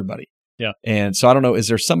with everybody. Yeah. And so I don't know, is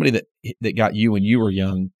there somebody that got you when you were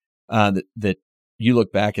young, that you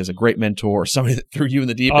look back as a great mentor, or somebody that threw you in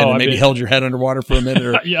the deep end and maybe held your head underwater for a minute?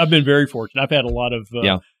 Or... Yeah, I've been very fortunate. I've had a lot of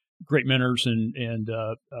great mentors and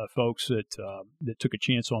folks that took a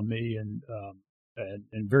chance on me,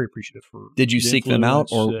 and very appreciative for. Did you seek them out,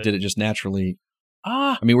 or did it just naturally?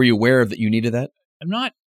 I mean, were you aware of that you needed that? I'm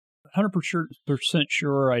not 100%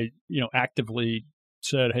 sure. I actively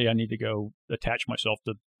said, "Hey, I need to go attach myself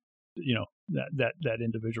to that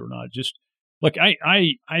individual," or not. Just look,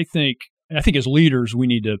 I think as leaders, we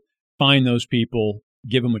need to find those people,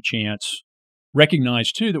 give them a chance,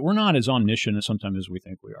 recognize too that we're not as omniscient as sometimes as we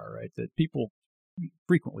think we are, right? That people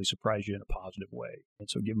frequently surprise you in a positive way. And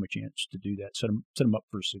so give them a chance to do that, set them up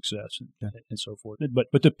for success and so forth.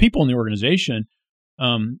 But the people in the organization,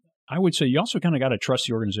 I would say you also kind of got to trust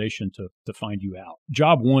the organization to find you out.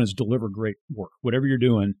 Job one is deliver great work. Whatever you're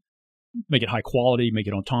doing, make it high quality, make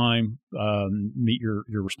it on time, meet your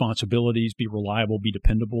responsibilities, be reliable, be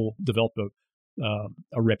dependable, develop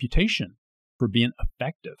a reputation for being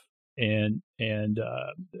effective. And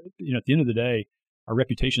at the end of the day, our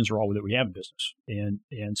reputations are all that we have in business.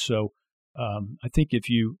 And so I think if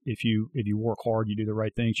you work hard, you do the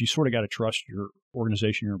right things, you sort of got to trust your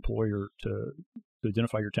organization, your employer to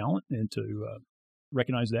identify your talent and to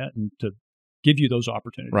recognize that and to give you those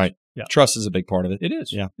opportunities. Right. Yeah. Trust is a big part of it. It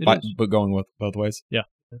is. Yeah. It is. But going with both ways. Yeah.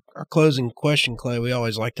 Our closing question, Clay, we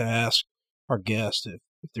always like to ask our guests if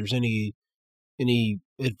there's any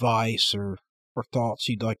advice or thoughts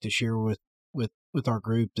you'd like to share with our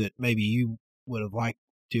group that maybe you would have liked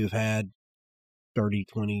to have had 30,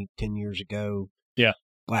 20, 10 years ago. Yeah.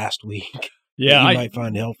 Last week. Yeah. You might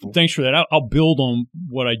find helpful. Thanks for that. I'll build on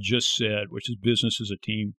what I just said, which is business is a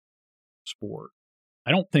team sport.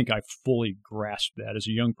 I don't think I fully grasped that as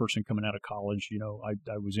a young person coming out of college.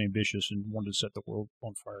 I was ambitious and wanted to set the world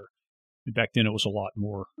on fire. And back then, it was a lot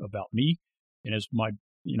more about me. And as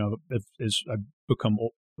I've become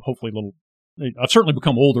hopefully I've certainly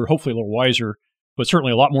become older, hopefully a little wiser, but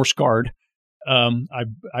certainly a lot more scarred.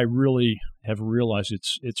 I really have realized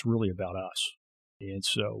it's really about us. And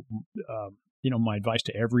so, my advice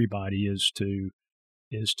to everybody is to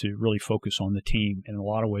really focus on the team. And in a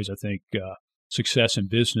lot of ways, I think success in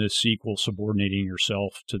business equals subordinating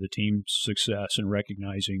yourself to the team's success and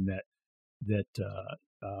recognizing that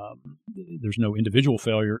there's no individual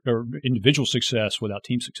failure or individual success without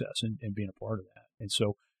team success and being a part of that. And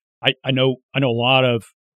so I know a lot of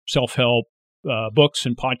self-help books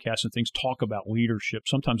and podcasts and things talk about leadership.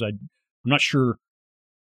 Sometimes I'm not sure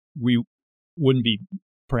we wouldn't be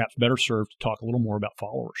perhaps better served to talk a little more about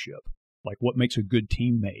followership, like what makes a good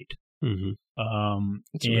teammate. Mm-hmm.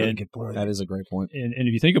 That's a really good point. That is a great point. And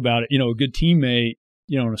if you think about it, a good teammate,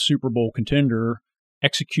 in a Super Bowl contender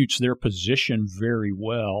executes their position very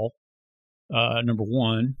well, number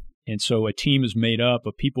one. And so a team is made up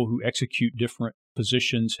of people who execute different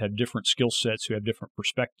positions, have different skill sets, who have different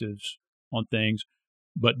perspectives on things.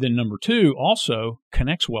 But then number two, also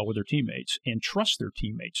connects well with their teammates and trusts their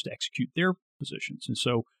teammates to execute their positions. And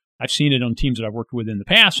so I've seen it on teams that I've worked with in the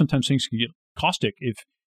past. Sometimes things can get caustic if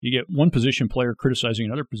you get one position player criticizing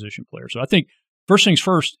another position player. So I think first things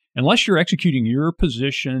first, unless you're executing your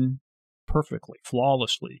position perfectly,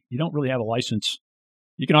 flawlessly, you don't really have a license.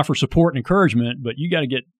 You can offer support and encouragement, but you got to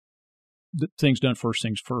get things done first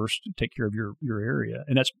things first to take care of your area.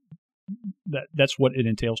 And that's what it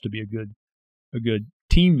entails to be a good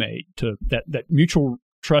teammate, to that mutual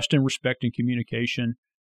trust and respect and communication,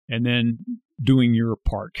 and then doing your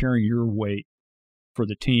part, carrying your weight for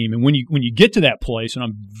the team. And when you get to that place, and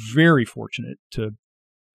I'm very fortunate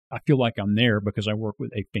I feel like I'm there because I work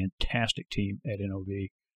with a fantastic team at NOV.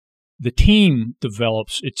 The team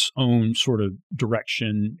develops its own sort of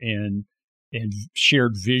direction and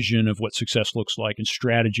shared vision of what success looks like, and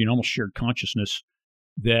strategy, and almost shared consciousness.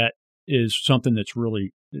 That is something that's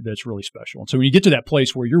really special. And so when you get to that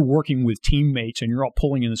place where you're working with teammates and you're all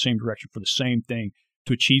pulling in the same direction for the same thing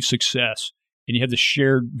to achieve success, and you have the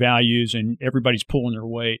shared values and everybody's pulling their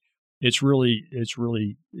weight, it's really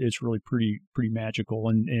pretty magical,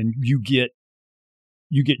 and you get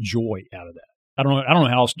joy out of that. I don't know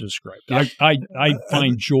how else to describe it. I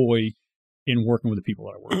find joy in working with the people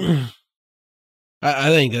that I work with. I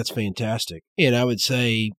think that's fantastic. And I would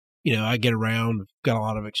say, I get around, got a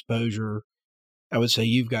lot of exposure. I would say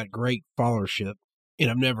you've got great followership, and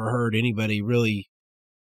I've never heard anybody really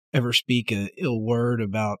ever speak an ill word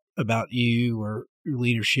about you or your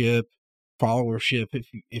leadership, followership,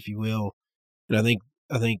 if you will. And I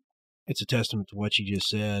think it's a testament to what you just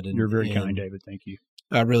said. And you're very kind, David. Thank you.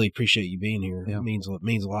 I really appreciate you being here. Yeah. It means a lot to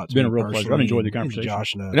me. It's been a real pleasure. I've enjoyed the conversation.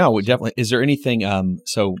 Josh and I. No, definitely. Is there anything,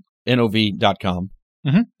 so NOV.com,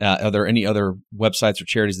 are there any other websites or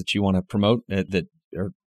charities that you want to promote that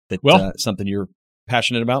something you're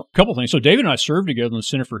passionate about? A couple of things. So David and I served together on the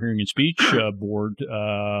Center for Hearing and Speech board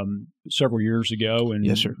several years ago, and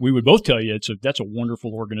yes, sir. We would both tell you that's a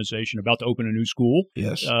wonderful organization about to open a new school.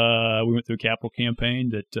 Yes, we went through a capital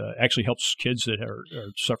campaign that actually helps kids that are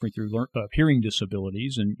suffering through hearing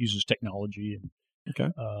disabilities and uses technology. And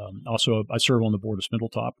okay. Also, I serve on the board of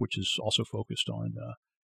Spindletop, which is also focused on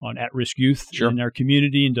at-risk youth sure. in our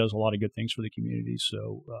community and does a lot of good things for the community.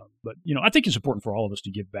 So, but I think it's important for all of us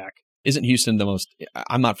to give back. Isn't Houston the most?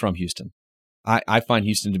 I'm not from Houston. I find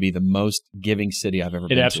Houston to be the most giving city I've ever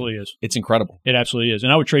been to. It absolutely is. It's incredible. It absolutely is.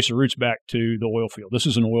 And I would trace the roots back to the oil field. This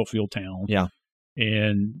is an oil field town. Yeah.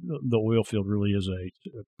 And the oil field really is a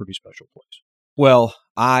pretty special place. Well,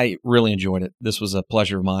 I really enjoyed it. This was a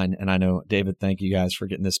pleasure of mine. And I know, David, thank you guys for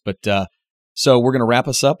getting this. But so we're going to wrap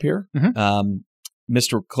us up here. Mm-hmm.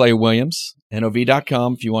 Mr. Clay Williams,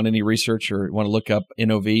 NOV.com, if you want any research or want to look up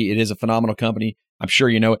NOV. It is a phenomenal company. I'm sure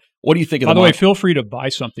you know it. What do you think of By the way, feel free to buy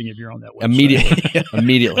something if you're on that website.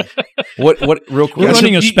 Immediately. What real quick? We're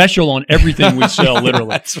running a special on everything we sell, literally.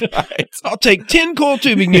 That's right. I'll take 10 coiled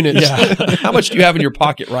tubing units. Yeah. How much do you have in your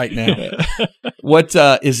pocket right now? What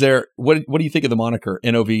is there? What do you think of the moniker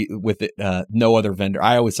NOV with it? No other vendor.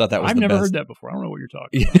 I always thought that was I've the never best. heard that before. I don't know what you're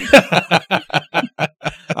talking about.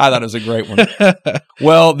 I thought it was a great one.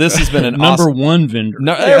 Well, this has been an number awesome one vendor.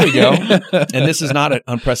 No, there we go. And this is not at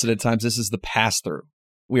unprecedented times. This is the pass through.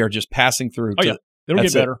 We are just passing through. Oh, yeah. It'll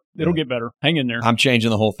get better. It'll Yeah. get better. Hang in there. I'm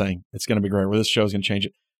changing the whole thing. It's going to be great. Well, this show's going to change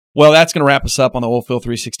it. Well, that's going to wrap us up on the Oilfield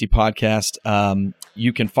 360 podcast.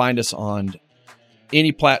 You can find us on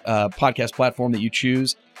any podcast platform that you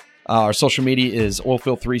choose. Our social media is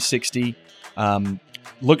Oilfield 360.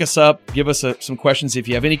 Look us up. Give us some questions. If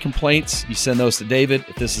you have any complaints, you send those to David.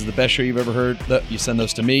 If this is the best show you've ever heard, you send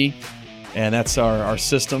those to me. And that's our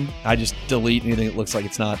system. I just delete anything that looks like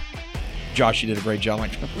it's not. Josh, you did a great job.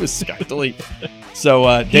 Like, it was delete.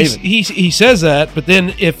 So, David. He says that, but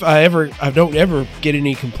then if I don't ever get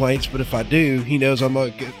any complaints, but if I do, he knows I'm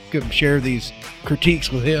not going to share these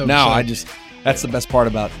critiques with him. No, so. That's the best part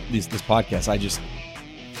about this podcast.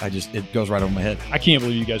 It goes right over my head. I can't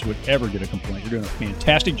believe you guys would ever get a complaint. You're doing a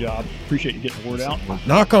fantastic job. Appreciate you getting the word out.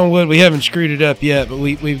 Knock on wood, we haven't screwed it up yet, but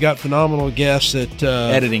we've got phenomenal guests that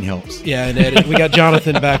editing helps. Yeah, and edit. We got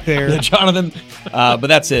Jonathan back there. Yeah, Jonathan. But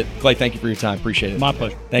that's it. Clay, thank you for your time. Appreciate it. My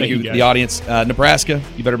pleasure. Thank you, guys. the audience. Nebraska,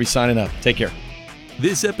 you better be signing up. Take care.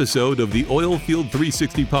 This episode of the Oilfield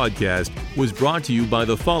 360 podcast was brought to you by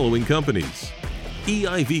the following companies: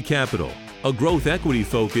 EIV Capital, a growth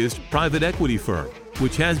equity-focused private equity firm,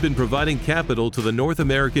 which has been providing capital to the North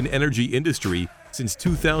American energy industry since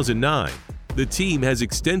 2009. The team has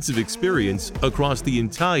extensive experience across the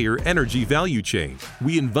entire energy value chain.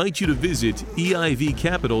 We invite you to visit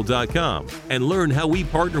EIVcapital.com and learn how we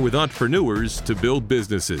partner with entrepreneurs to build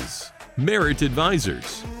businesses. Merit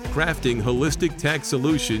Advisors, crafting holistic tax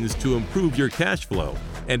solutions to improve your cash flow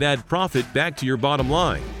and add profit back to your bottom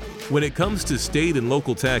line. When it comes to state and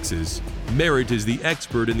local taxes, Merit is the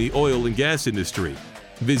expert in the oil and gas industry.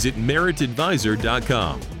 Visit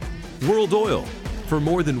meritadvisor.com. World Oil. For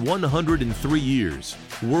more than 103 years,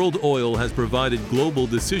 World Oil has provided global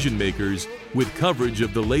decision makers with coverage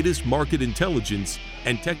of the latest market intelligence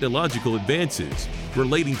and technological advances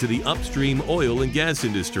relating to the upstream oil and gas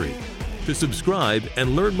industry. To subscribe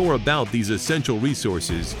and learn more about these essential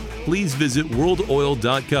resources, please visit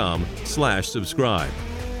worldoil.com/subscribe.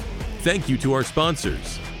 Thank you to our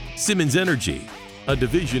sponsors: Simmons Energy, a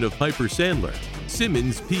division of Piper Sandler,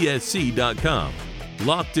 SimmonsPSC.com,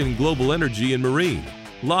 Locked In Global Energy and Marine,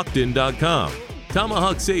 LockedIn.com,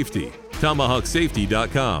 Tomahawk Safety,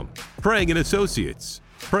 TomahawkSafety.com, Prang & Associates,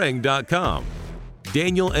 Prang.com,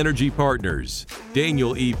 Daniel Energy Partners,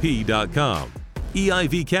 DanielEP.com,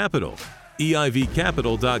 EIV Capital,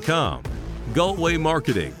 EIVCapital.com, Galtway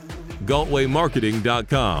Marketing,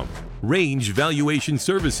 GaltwayMarketing.com, Range Valuation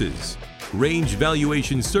Services,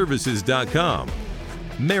 RangeValuationServices.com,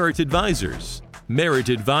 Merit Advisors,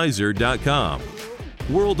 MEritAdvisor.com,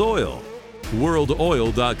 World Oil,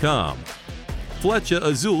 WorldOil.com, Flecha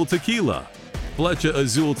Azul Tequila,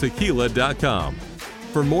 FlechaAzulTequila.com.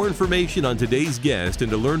 For more information on today's guest and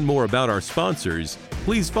to learn more about our sponsors,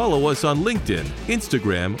 please follow us on LinkedIn,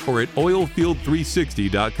 Instagram, or at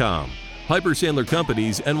oilfield360.com. Piper Sandler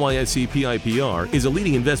Companies, NYSE PIPR, is a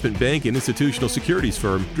leading investment bank and institutional securities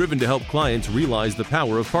firm driven to help clients realize the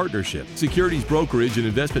power of partnership. Securities brokerage and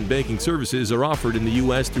investment banking services are offered in the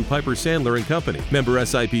U.S. through Piper Sandler and Company, member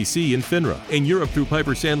SIPC and FINRA. In Europe through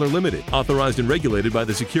Piper Sandler Limited, authorized and regulated by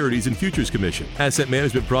the Securities and Futures Commission. Asset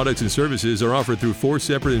management products and services are offered through 4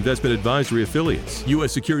 separate investment advisory affiliates: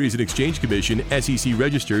 U.S. Securities and Exchange Commission, SEC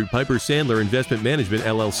registered Piper Sandler Investment Management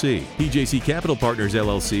LLC, PJC Capital Partners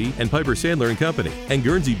LLC, and Piper Sandler & Company, and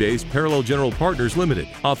Guernsey-based Parallel General Partners Limited,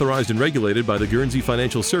 authorized and regulated by the Guernsey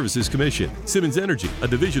Financial Services Commission. Simmons Energy, a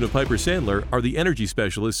division of Piper Sandler, are the energy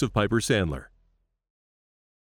specialists of Piper Sandler.